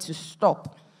knowing when to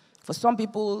stop. For some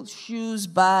people, shoes,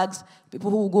 bags,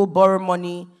 people who go borrow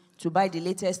money to buy the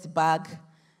latest bag,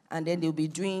 and then they'll be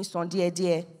doing some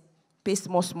dear, pay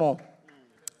small.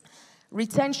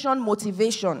 Retention,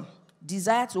 motivation,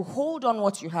 desire to hold on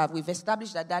what you have. We've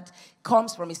established that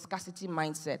comes from a scarcity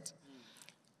mindset.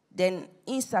 Then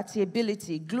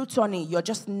insatiability, gluttony, you're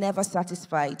just never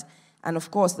satisfied. And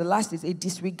of course, the last is a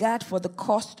disregard for the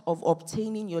cost of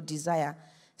obtaining your desire,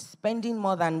 spending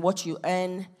more than what you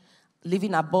earn,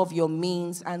 living above your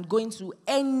means, and going to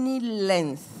any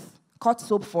length, cut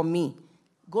soap for me,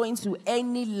 going to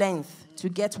any length to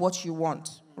get what you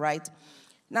want, right?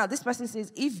 Now, this person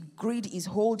says, if greed is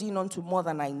holding on to more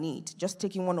than I need, just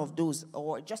taking one of those,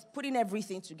 or just putting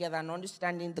everything together and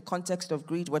understanding the context of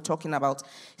greed we're talking about,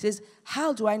 he says,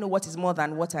 how do I know what is more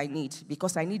than what I need?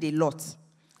 Because I need a lot.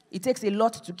 It takes a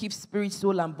lot to keep spirit,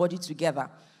 soul, and body together.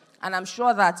 And I'm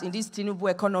sure that in this Tinubu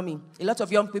economy, a lot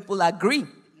of young people agree,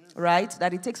 right,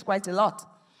 that it takes quite a lot.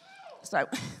 So,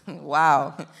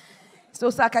 wow. So,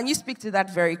 sir, can you speak to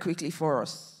that very quickly for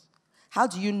us? How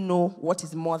do you know what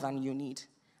is more than you need?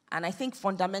 And I think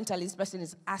fundamentally, this person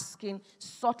is asking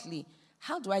subtly,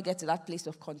 how do I get to that place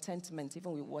of contentment,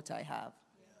 even with what I have?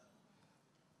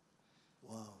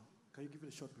 Wow. Can you give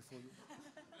it a shot before you?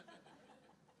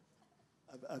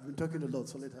 I've been talking a lot,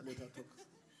 so let her talk.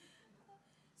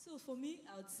 So for me,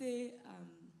 I would say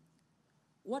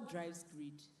what drives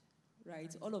greed,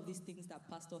 right? All of these things that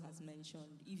Pastor has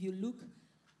mentioned. If you look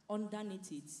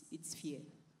underneath it, it's fear,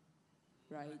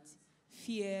 right?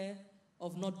 Fear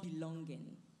of not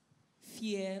belonging.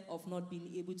 Fear of not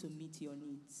being able to meet your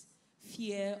needs.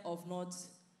 Fear of not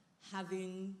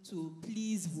having to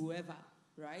please whoever,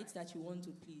 right, that you want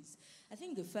to please. I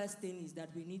think the first thing is that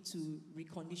we need to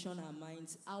recondition our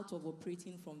minds out of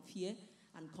operating from fear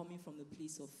and coming from the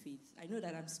place of faith. I know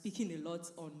that I'm speaking a lot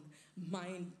on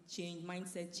mind change,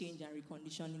 mindset change, and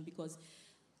reconditioning because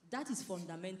that is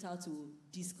fundamental to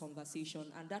this conversation,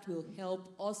 and that will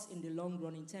help us in the long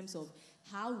run in terms of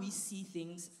how we see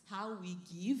things, how we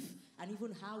give, and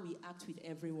even how we act with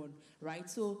everyone, right?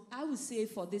 So I would say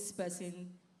for this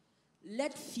person,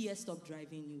 let fear stop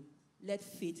driving you. Let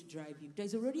faith drive you.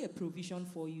 There's already a provision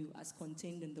for you as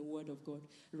contained in the Word of God,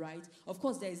 right? Of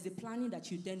course, there is the planning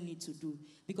that you then need to do.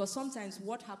 Because sometimes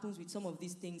what happens with some of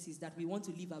these things is that we want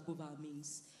to live above our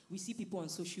means. We see people on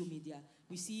social media,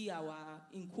 We see our,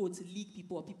 in quotes, league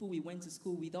people or people we went to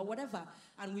school with or whatever,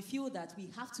 and we feel that we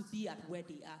have to be at where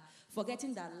they are,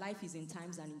 forgetting that life is in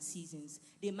times and in seasons.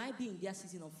 They might be in their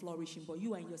season of flourishing, but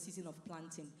you are in your season of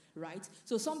planting, right?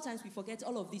 So sometimes we forget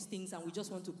all of these things and we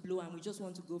just want to blow and we just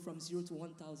want to go from 0 to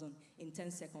 1,000 in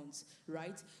 10 seconds,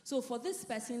 right? So for this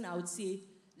person, I would say,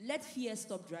 let fear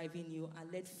stop driving you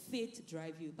and let faith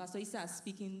drive you. Pastor Issa has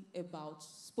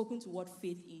spoken to what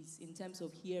faith is in terms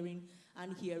of hearing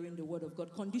and hearing the word of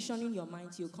God, conditioning your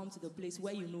mind till you come to the place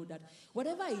where you know that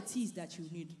whatever it is that you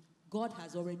need, God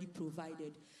has already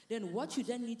provided. Then what you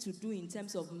then need to do in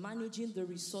terms of managing the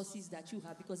resources that you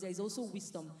have, because there is also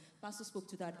wisdom. Pastor spoke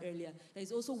to that earlier. There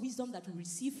is also wisdom that we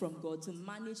receive from God to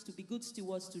manage, to be good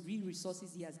stewards to the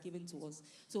resources he has given to us.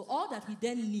 So all that we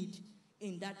then need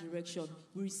in that direction,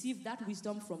 we receive that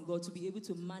wisdom from God to be able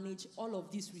to manage all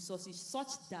of these resources such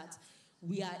that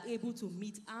we are able to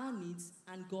meet our needs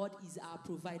and God is our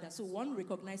provider. So one,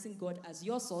 recognizing God as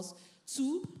your source.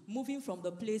 2, moving from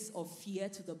the place of fear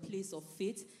to the place of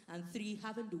faith. And 3,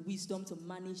 having the wisdom to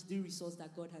manage the resource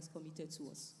that God has committed to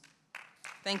us.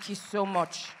 Thank you so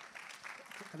much.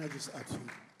 Can I just add to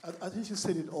you? I think she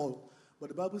said it all. But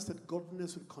the Bible said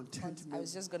godliness with contentment. I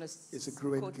was just going to is a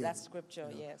great quote gain. that scripture,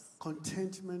 yes.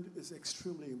 Contentment is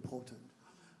extremely important.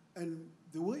 And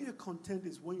the way you're content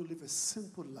is when you live a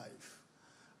simple life.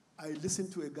 I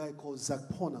listened to a guy called Zach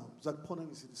Ponam. Zach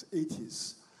Ponam is in his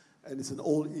 80s, and he's an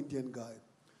old Indian guy.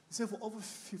 He said for over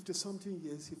 50-something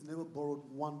years, he's never borrowed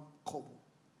one kobo.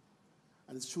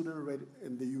 And his children read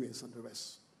in the US and the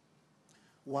rest.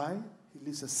 Why? He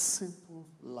lives a simple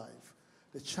life.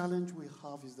 The challenge we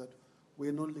have is that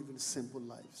we're not living simple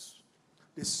lives.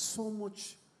 There's so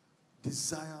much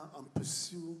desire and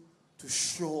pursuit to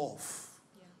show off,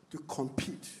 to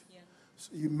compete.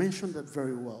 So you mentioned that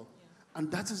very well. And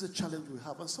that is a challenge we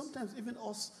have. And sometimes even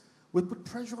us, we put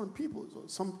pressure on people. So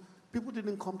some people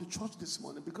didn't come to church this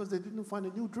morning because they didn't find a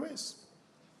new dress.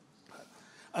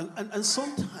 And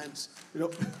sometimes, you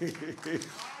know,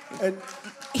 and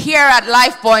here at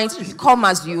Life Point, come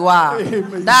as you are.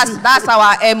 That's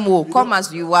our MO. Come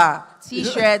as you are.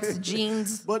 T-shirts,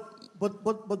 jeans. But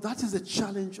that is the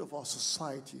challenge of our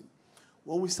society.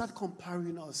 When we start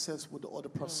comparing ourselves with the other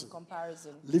person,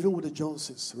 Comparison. living with the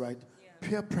Joneses, right?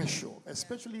 Peer pressure,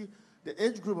 especially the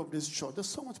age group of this church. There's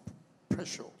so much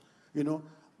pressure. You know,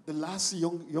 the last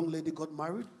young lady got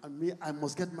married, and me, I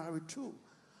must get married too.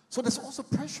 So there's also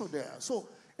pressure there. So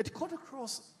it cut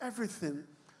across everything.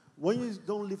 When you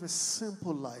don't live a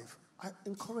simple life, I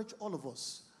encourage all of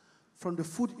us. From the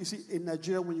food, you see, in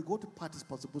Nigeria, when you go to parties,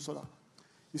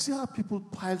 you see how people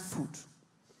pile food.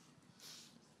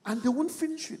 And they won't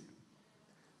finish it.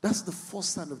 That's the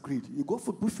first sign of greed. You go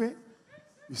for buffet,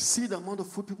 you see the amount of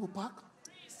food people pack.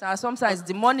 So sometimes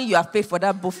the money you have paid for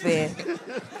that buffet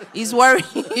is worrying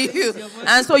you.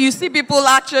 And so you see people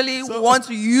actually want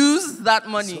to use that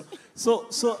money. So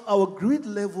our greed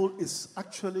level is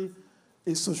actually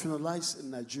institutionalized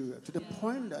in Nigeria to the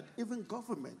point that even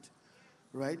government,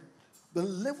 right, the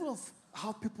level of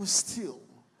how people steal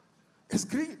is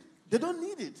greed. They don't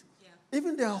need it.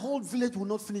 Even their whole village will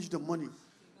not finish the money,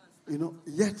 you know,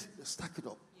 yet they stack it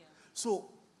up.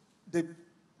 So the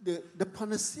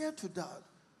panacea to that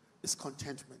is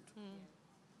contentment.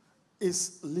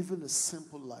 Is living a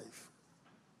simple life.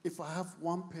 If I have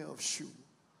one pair of shoes,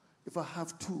 if I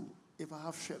have two, if I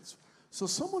have shirts. So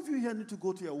some of you here need to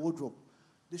go to your wardrobe.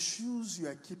 The shoes you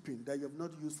are keeping that you have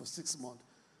not used for 6 months,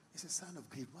 it's a sign of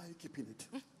greed. Why are you keeping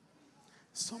it?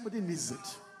 Somebody needs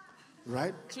it.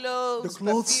 Right? Clothes, the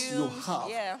clothes perfumes, you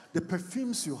have, the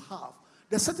perfumes you have.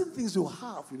 There are certain things you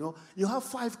have, you know. You have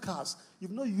 5 cars.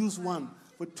 You've not used one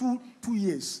for two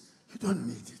years. You don't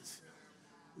need it.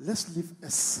 Let's live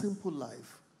a simple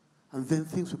life, and then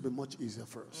things will be much easier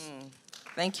for us.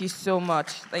 Thank you so much.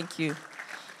 Thank you.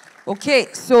 Okay,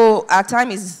 so our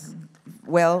time is,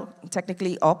 well,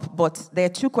 technically up, but there are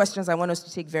 2 questions I want us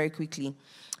to take very quickly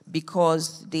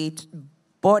because they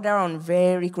border on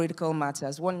very critical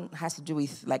matters. One has to do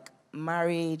with like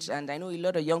marriage, and I know a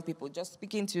lot of young people just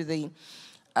speaking to the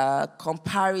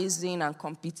comparison and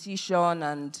competition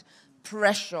and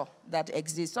pressure that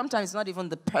exists. Sometimes it's not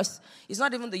even it's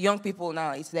not even the young people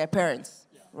now, it's their parents,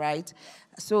 right?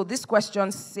 So this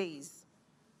question says,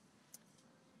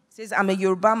 I'm a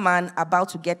Yoruba man about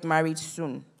to get married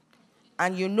soon.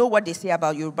 And you know what they say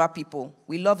about Yoruba people.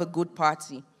 We love a good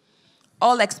party.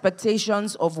 All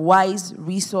expectations of wise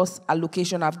resource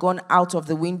allocation have gone out of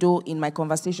the window in my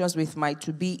conversations with my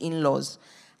to-be in-laws.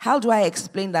 How do I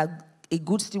explain that a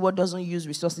good steward doesn't use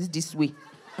resources this way?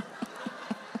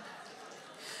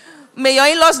 May your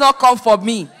in-laws not come for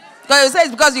me. Because it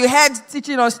says, because you heard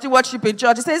teaching on stewardship in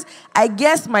church. It says, I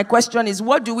guess my question is,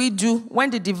 what do we do when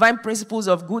the divine principles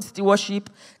of good stewardship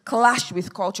clash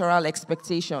with cultural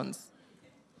expectations?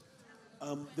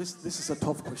 This is a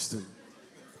tough question.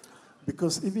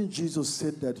 Because even Jesus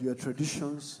said that your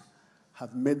traditions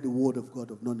have made the word of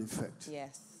God of none effect.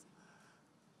 Yes.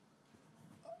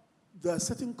 There are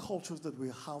certain cultures that we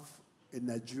have in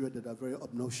Nigeria that are very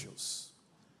obnoxious.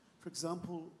 For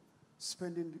example,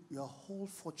 spending your whole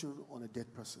fortune on a dead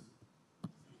person.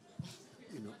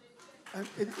 You know, and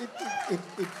it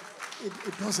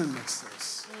doesn't make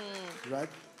sense, right?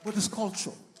 But it's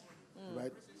culture,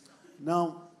 right?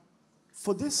 Now,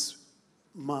 for this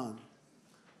man,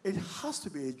 it has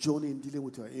to be a journey in dealing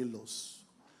with your in-laws.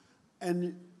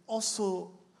 And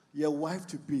also, your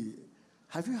wife-to-be.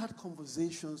 Have you had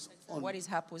conversations on... What is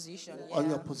her position? On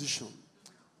your position?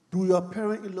 Do your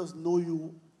parent-in-laws know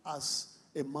you as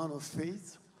a man of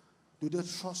faith? Do they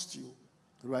trust you,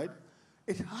 right?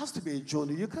 It has to be a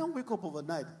journey. You can't wake up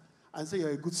overnight and say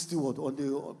you're a good steward on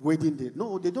the wedding day.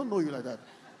 No, they don't know you like that,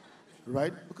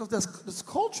 right? Because there's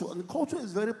culture, and culture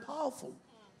is very powerful,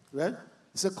 right?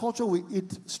 It's a culture we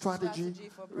eat strategy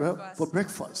for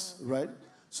breakfast, right?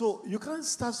 So you can't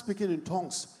start speaking in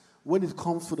tongues when it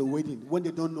comes to the wedding, when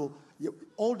they don't know.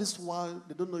 All this while,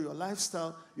 they don't know your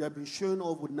lifestyle. You have been showing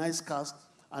off with nice cars,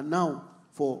 and now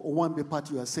for a one-day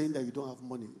party, you are saying that you don't have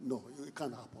money. No, it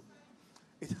can't happen.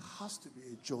 It has to be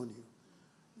a journey.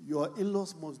 Your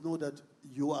in-laws must know that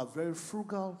you are very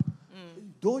frugal.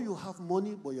 Though you have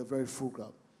money, but you're very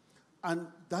frugal. And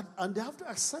they have to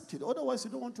accept it. Otherwise,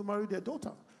 you don't want to marry their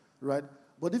daughter, right?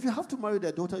 But if you have to marry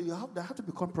their daughter, there have to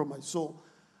be compromise. So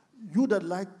you that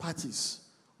like parties,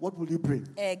 what will you bring?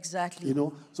 Exactly. You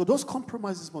know? So those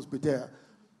compromises must be there.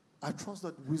 I trust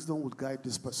that wisdom would guide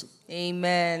this person.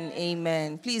 Amen.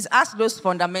 Amen. Please ask those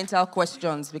fundamental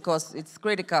questions because it's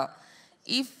critical.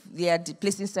 If they are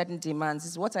placing certain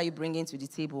demands, what are you bringing to the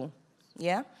table?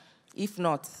 Yeah? If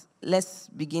not, let's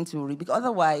begin to read. Because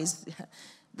otherwise,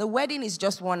 the wedding is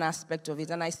just one aspect of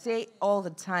it. And I say all the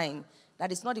time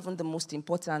that it's not even the most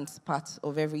important part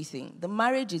of everything. The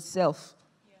marriage itself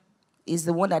is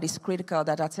the one that is critical,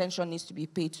 that attention needs to be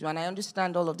paid to. And I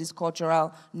understand all of these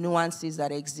cultural nuances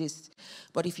that exist.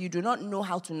 But if you do not know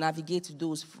how to navigate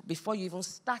those before you even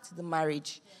start the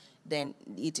marriage, then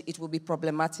it will be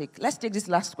problematic. Let's take this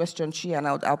last question, Chi, and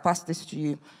I'll pass this to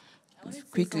you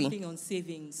quickly. Something on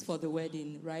savings for the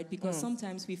wedding, right? Because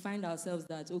sometimes we find ourselves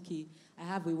that, okay, I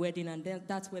have a wedding, and then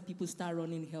that's where people start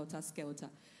running helter-skelter.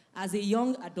 As a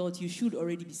young adult, you should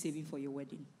already be saving for your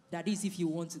wedding. That is if you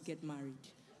want to get married.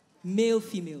 Male,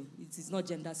 female. It is not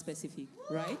gender specific,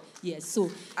 right? Yes.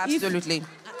 So absolutely.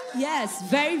 Yes,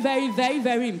 very, very, very,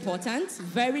 very important.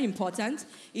 Very important.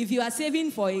 If you are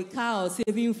saving for a car or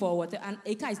saving for whatever, and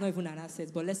a car is not even an asset,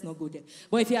 but let's not go there.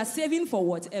 But if you are saving for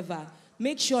whatever,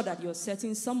 make sure that you're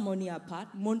setting some money apart,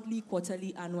 monthly,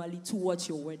 quarterly, annually, towards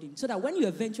your wedding. So that when you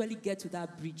eventually get to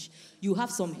that bridge, you have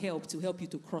some help to help you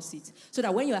to cross it. So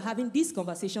that when you're having these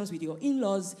conversations with your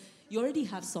in-laws, you already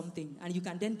have something, and you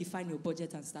can then define your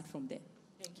budget and start from there.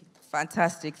 Thank you.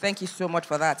 Fantastic. Thank you so much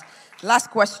for that.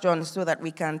 Last question so that we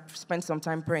can spend some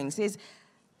time praying. It says,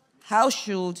 how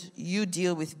should you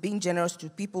deal with being generous to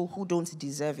people who don't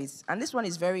deserve it? And this one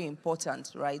is very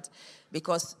important, right?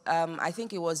 Because I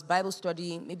think it was Bible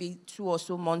study maybe 2 or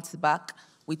so months back,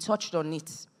 we touched on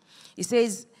it. It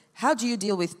says, how do you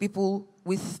deal with people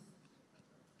with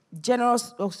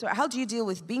how do you deal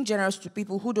with being generous to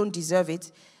people who don't deserve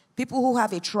it? People who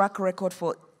have a track record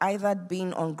for either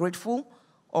being ungrateful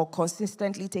or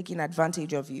consistently taking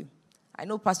advantage of you. I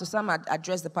know Pastor Sam had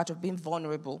addressed the part of being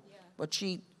vulnerable, but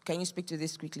can you speak to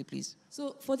this quickly, please?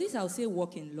 So for this, I'll say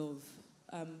walk in love.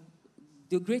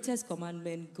 The greatest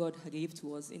commandment God gave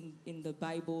to us in the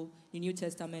Bible, in New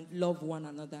Testament, love one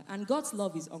another. And God's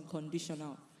love is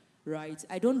unconditional, right?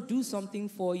 I don't do something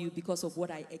for you because of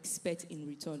what I expect in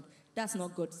return. That's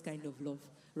not God's kind of love.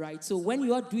 Right? So when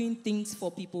you are doing things for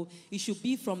people, it should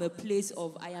be from a place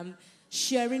of I am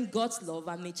sharing God's love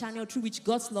and the channel through which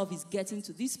God's love is getting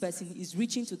to this person, is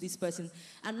reaching to this person,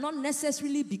 and not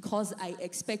necessarily because I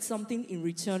expect something in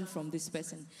return from this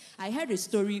person. I heard a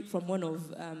story from one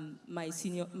of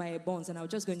my bonds, and I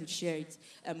was just going to share it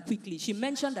quickly. She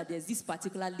mentioned that there's this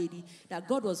particular lady that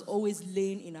God was always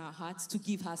laying in her heart to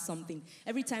give her something.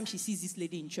 Every time she sees this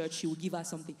lady in church, she will give her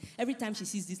something. Every time she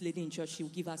sees this lady in church, she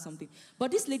will give her something.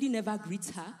 But this lady never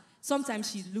greets her. Sometimes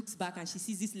she looks back and she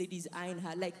sees this lady is eyeing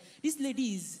her. Like, this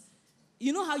lady is,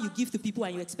 you know how you give to people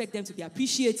and you expect them to be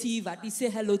appreciative, at least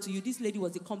say hello to you. This lady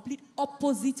was the complete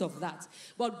opposite of that.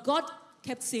 But God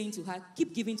kept saying to her,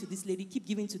 keep giving to this lady, keep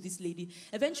giving to this lady.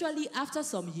 Eventually, after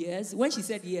some years, when she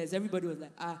said yes, everybody was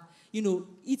like,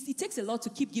 it takes a lot to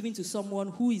keep giving to someone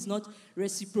who is not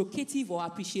reciprocative or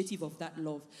appreciative of that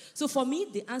love. So for me,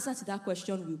 the answer to that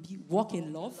question will be walk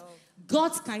in love.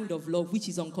 God's kind of love, which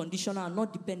is unconditional and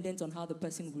not dependent on how the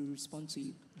person will respond to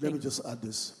you. Let me just add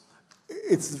this.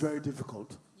 It's very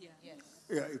difficult.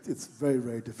 It's very,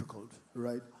 very difficult,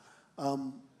 right?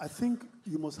 I think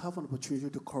you must have an opportunity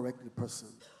to correct the person.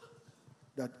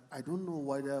 That I don't know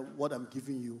whether what I'm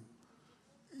giving you,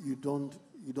 you don't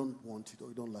want it or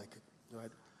you don't like it,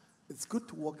 right? It's good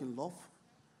to walk in love.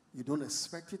 You don't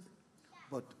expect it,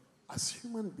 but as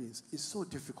human beings, it's so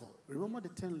difficult. Remember the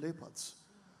 10 lepers?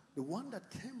 The one that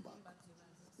came back,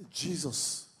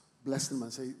 Jesus blessed him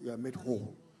and said, "You are made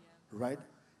whole," right?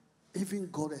 Even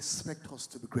God expects us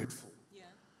to be grateful.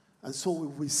 And so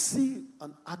if we see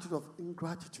an attitude of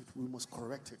ingratitude, we must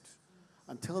correct it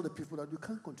and tell the people that you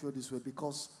can't continue this way,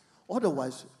 because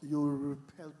otherwise you will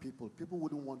repel people. People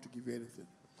wouldn't want to give you anything.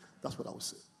 That's what I would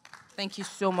say. Thank you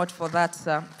so much for that,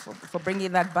 for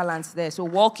bringing that balance there. So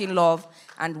walk in love,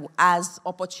 and as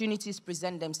opportunities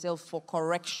present themselves for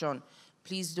correction,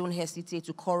 please don't hesitate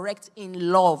to correct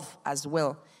in love as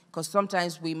well, because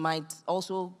sometimes we might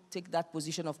also take that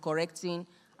position of correcting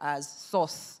as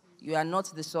source. You are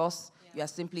not the source. You are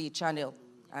simply a channel.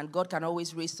 And God can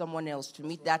always raise someone else to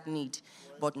meet that need.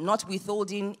 But not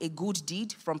withholding a good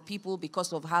deed from people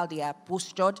because of how they are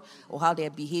postured or how they are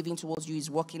behaving towards you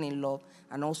is walking in love,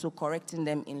 and also correcting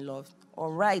them in love.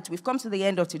 All right, we've come to the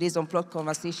end of today's Unplugged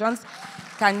Conversations.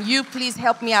 Can you please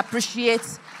help me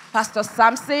appreciate Pastor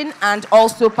Samson and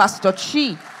also Pastor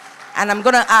Chi? And I'm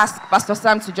going to ask Pastor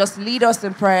Sam to just lead us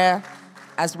in prayer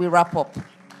as we wrap up.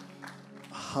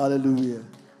 Hallelujah.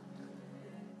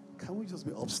 Can we just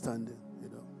be upstanding,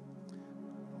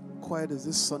 Quiet is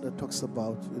this song that talks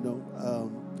about,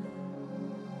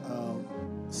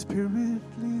 Spirit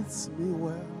leads me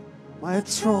where my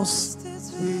trust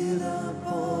is without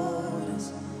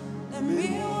borders. Let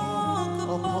me walk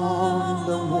upon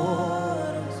the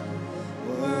waters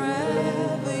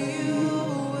wherever you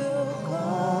will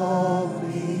call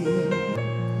me.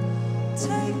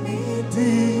 Take me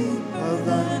deeper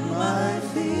than my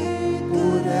feet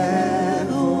could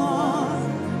ever want,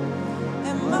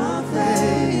 and my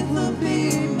faith will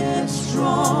be made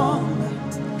strong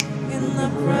in the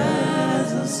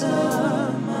presence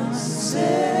of my Savior.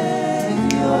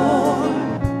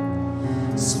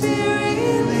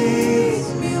 Spirit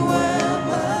leads me where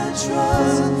my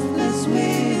trust is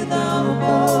without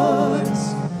borders.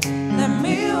 Let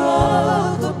me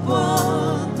walk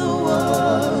upon the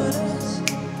waters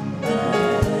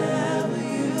wherever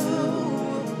you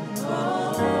will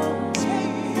call.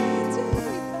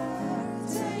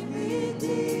 Take me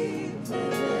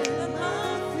deeper than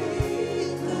my feet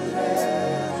could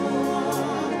ever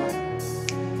want,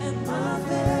 and my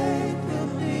faith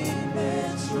will be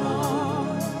made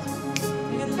strong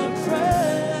in the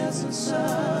presence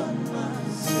of my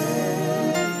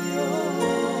Savior.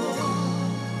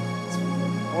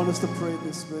 I want us to pray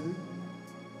this minute.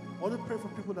 I want to pray for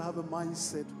people that have a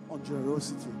mindset on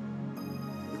generosity.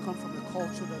 You come from a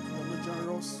culture that you are not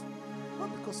generous,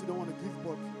 not because you don't want to give,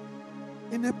 but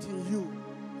inept in you,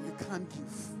 you can't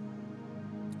give.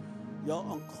 You're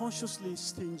unconsciously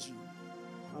stingy.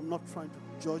 I'm not trying to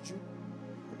judge you.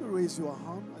 Let me raise your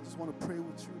hand. I just want to pray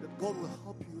with you that God will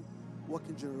help you walk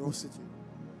in generosity.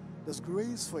 There's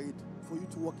grace for it, for you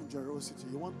to walk in generosity.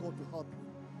 You want God to help you.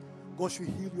 God should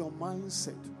heal your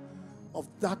mindset of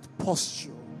that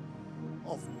posture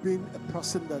of being a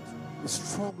person that is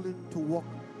struggling to walk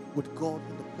with God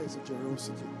in the place of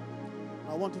generosity.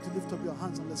 I want you to lift up your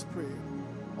hands and let's pray.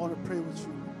 I want to pray with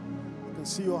you. You can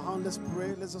see your hand. Let's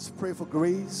pray. Let's just pray for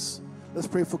grace. Let's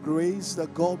pray for grace,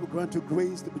 that God will grant you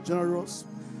grace to be generous,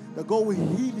 that God will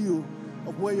heal you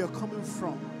of where you're coming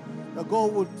from, that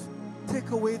God would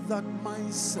take away that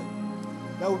mindset.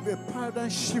 There will be a paradigm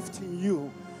shift in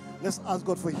you. Let's ask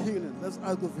God for healing. Let's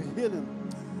ask God for healing.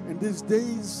 In these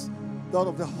days, God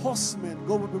of the horsemen,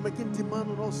 God will be making demand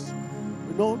on us,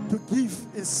 to give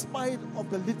in spite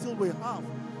of the little we have,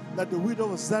 like the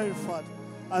widow of Zarephath.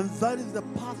 And that is the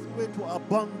pathway to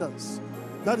abundance.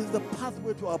 That is the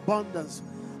pathway to abundance.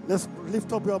 Let's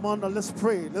lift up your hand and let's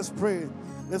pray. Let's pray.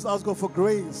 Let's ask God for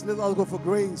grace. Let's ask God for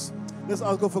grace. Let's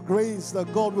ask God for grace,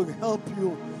 that God will help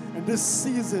you in this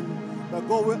season, that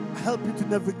God will help you to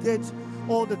navigate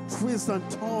all the twists and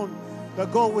turns,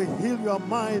 that God will heal your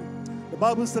mind. The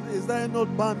Bible said, is there no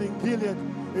balm in Gilead?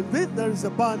 Indeed, there is a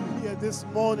balm here this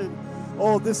morning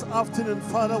or this afternoon.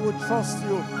 Father, we trust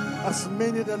you. As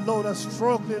many the Lord are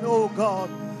struggling, oh God,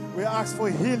 we ask for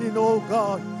healing, oh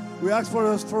God. We ask for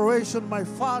restoration, my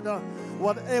Father.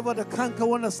 Whatever the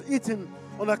cankerworm has eaten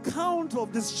on account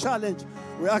of this challenge,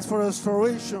 we ask for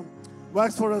restoration. We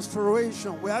ask for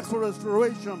restoration. We ask for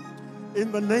restoration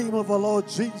in the name of our Lord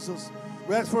Jesus.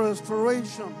 We ask for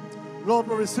restoration. Lord,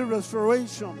 we receive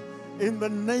restoration in the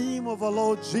name of our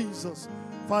Lord Jesus.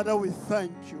 Father, we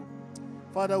thank you.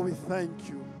 Father, we thank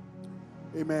you.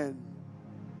 Amen.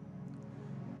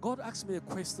 God asked me a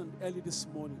question early this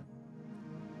morning,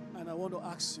 and I want to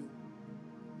ask you,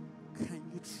 can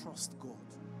you trust God?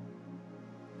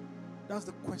 That's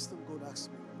the question God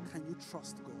asked me. Can you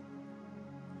trust God?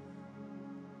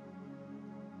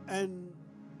 And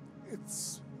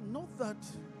it's not that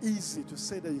easy to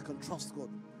say that you can trust God.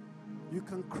 You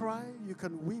can cry, you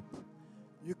can weep,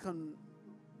 you can,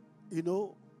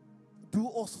 do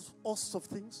all sorts of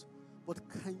things, but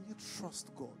can you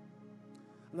trust God?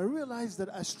 And I realized that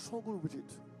I struggle with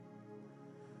it.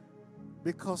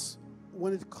 Because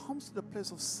when it comes to the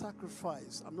place of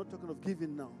sacrifice, I'm not talking of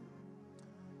giving now,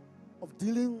 of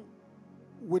dealing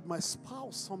with my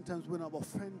spouse sometimes when I'm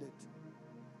offended,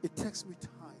 it takes me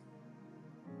time.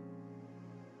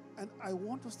 And I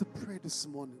want us to pray this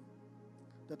morning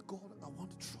that, God, I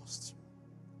want to trust you.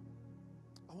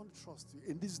 I want to trust you.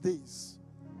 In these days,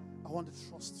 I want to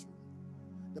trust you.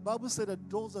 The Bible said that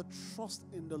those that trust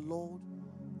in the Lord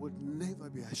will never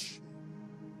be ashamed.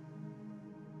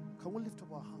 Can we lift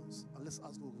up our hands and let's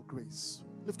ask God for grace?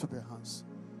 Lift up your hands.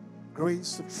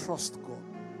 Grace to trust God.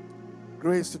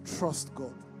 Grace to trust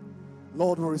God.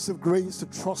 Lord, we receive grace to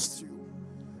trust you.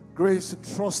 Grace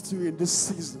to trust you in this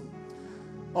season.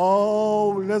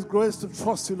 Oh, let's grace to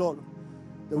trust you, Lord.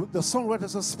 The songwriter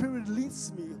says, Spirit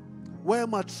leads me where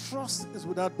my trust is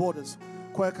without borders.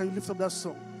 Choir, can you lift up that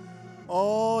song?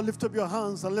 Oh, lift up your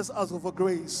hands and let's ask God for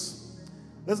grace.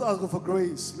 Let's ask God for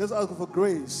grace. Let's ask God for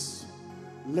grace.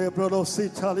 Lebrado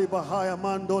sitali bahaya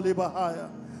mandoli bahaya.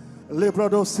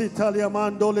 Lebrado sitali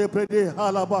mandoli prede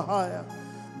hala bahaya.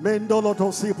 Mendolo to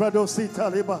sibrado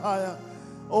sitali bahaya.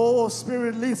 Oh,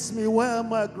 Spirit leads me where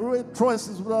my great trust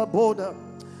is without border.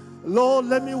 Lord,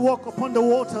 let me walk upon the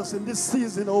waters in this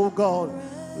season, oh God.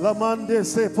 Lamande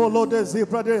se polo de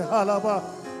zibrade halaba.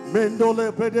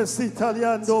 Mendole prede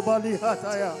sitaliando bali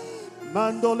hataya.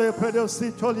 Mandole prede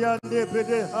sitoliande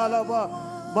prede halaba.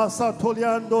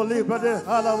 Masatoliando librade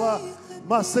halaba.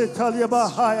 Masetalia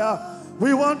bahaya.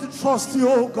 We want to trust you,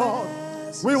 oh God.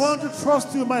 We want to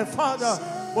trust you, my Father.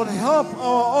 But help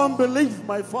our unbelief,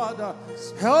 my Father.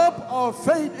 Help our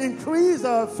faith, increase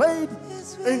our faith.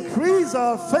 Increase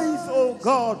our faith, oh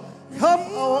God. Help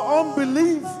our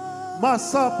unbelief.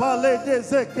 Masapale de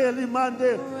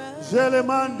zekelimande,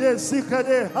 jelemande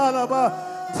sikade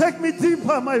halaba. Take me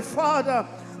deeper, my Father,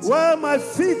 where my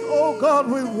feet, oh God,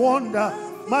 will wander.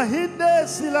 Mahinde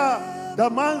sila,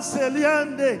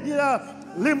 damanseliande hila,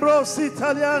 limbro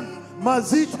sitalian,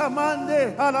 mazita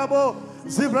mande halabo,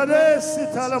 zibrade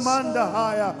sitalamanda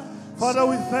haya. Father,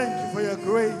 we thank you for your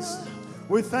grace.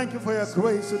 We thank you for your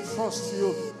grace to trust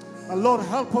you. And Lord,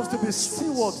 help us to be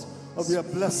stewards of your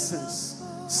blessings.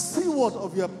 Steward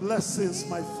of your blessings,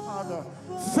 my Father.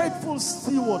 Faithful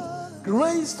steward.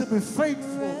 Grace to be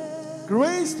faithful.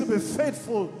 Grace to be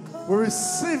faithful. We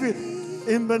receive it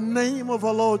in the name of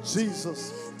our Lord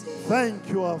Jesus. Thank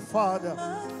you, our Father.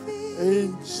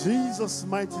 In Jesus'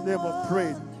 mighty name I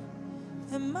prayed.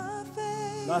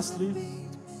 Lastly,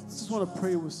 I just want to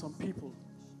pray with some people.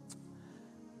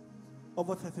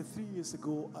 Over 33 years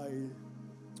ago,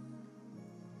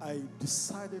 I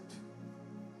decided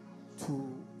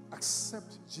to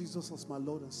accept Jesus as my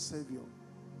Lord and Savior.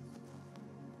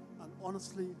 And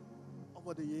honestly,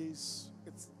 over the years,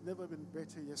 it's never been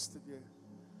better yesterday.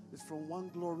 It's from one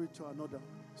glory to another.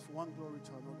 It's from one glory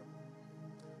to another.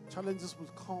 Challenges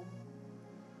will come.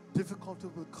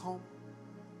 Difficulties will come.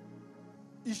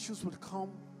 Issues will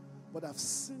come. But I've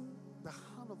seen the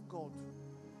hand of God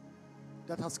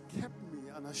that has kept me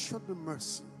and has showed me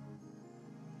mercy.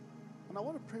 And I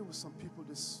want to pray with some people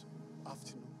this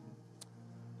afternoon.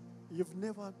 You've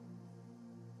never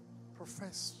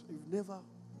professed, you've never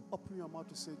opened your mouth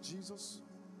to say, Jesus,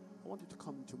 I want you to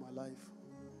come into my life.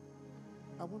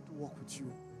 I want to walk with you.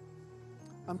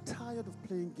 I'm tired of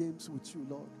playing games with you,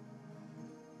 Lord.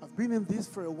 I've been in this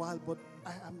for a while, but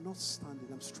I am not standing.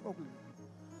 I'm struggling.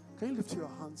 Can you lift your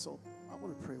hands up? I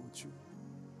want to pray with you.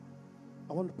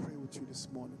 I want to pray with you this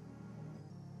morning.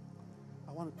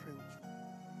 I want to pray with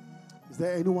you. Is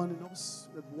there anyone in us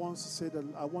that wants to say that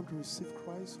I want to receive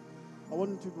Christ? I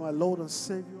want him to be my Lord and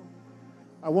Savior.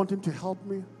 I want him to help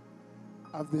me.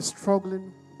 I've been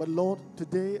struggling, but Lord,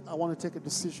 today I want to take a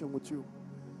decision with you.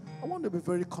 I want to be a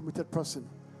very committed person.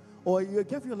 Or you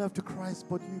gave your life to Christ,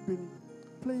 but you've been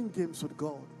playing games with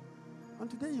God. And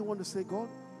today you want to say, God,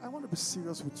 I want to be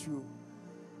serious with you.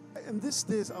 In these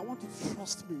days, I want you to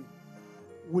trust me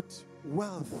with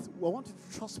wealth. I want you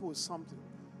to trust me with something.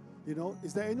 You know,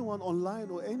 is there anyone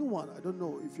online or anyone? I don't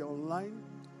know if you're online.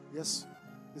 Yes.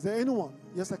 Is there anyone?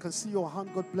 Yes, I can see your hand.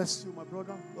 God bless you, my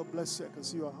brother. God bless you. I can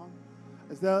see your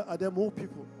hand. Are there more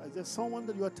people? Is there someone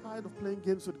that you are tired of playing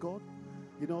games with God?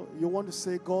 You know, you want to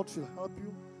say God should help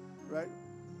you, right?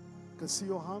 I can see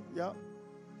your hand. Yeah.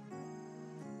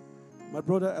 My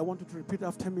brother, I want you to repeat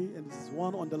after me. And this is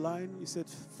one on the line. He said,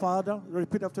 Father.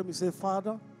 Repeat after me. Say,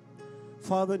 Father.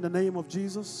 Father, in the name of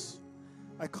Jesus,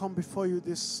 I come before you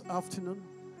this afternoon.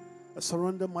 I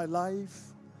surrender my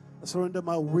life. I surrender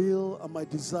my will and my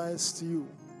desires to you.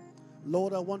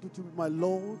 Lord, I want you to be my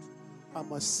Lord and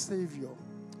my Savior.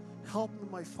 Help me,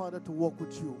 my Father, to walk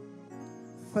with you.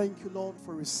 Thank you, Lord,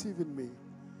 for receiving me.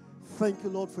 Thank you,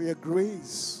 Lord, for your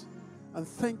grace. And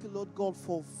thank you, Lord God,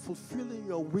 for fulfilling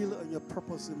your will and your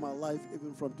purpose in my life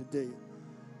even from today.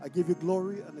 I give you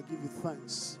glory and I give you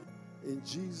thanks. In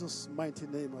Jesus' mighty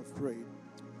name I've prayed.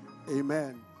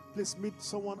 Amen. Please meet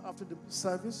someone after the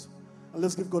service and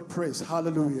let's give God praise.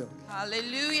 Hallelujah.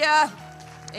 Hallelujah.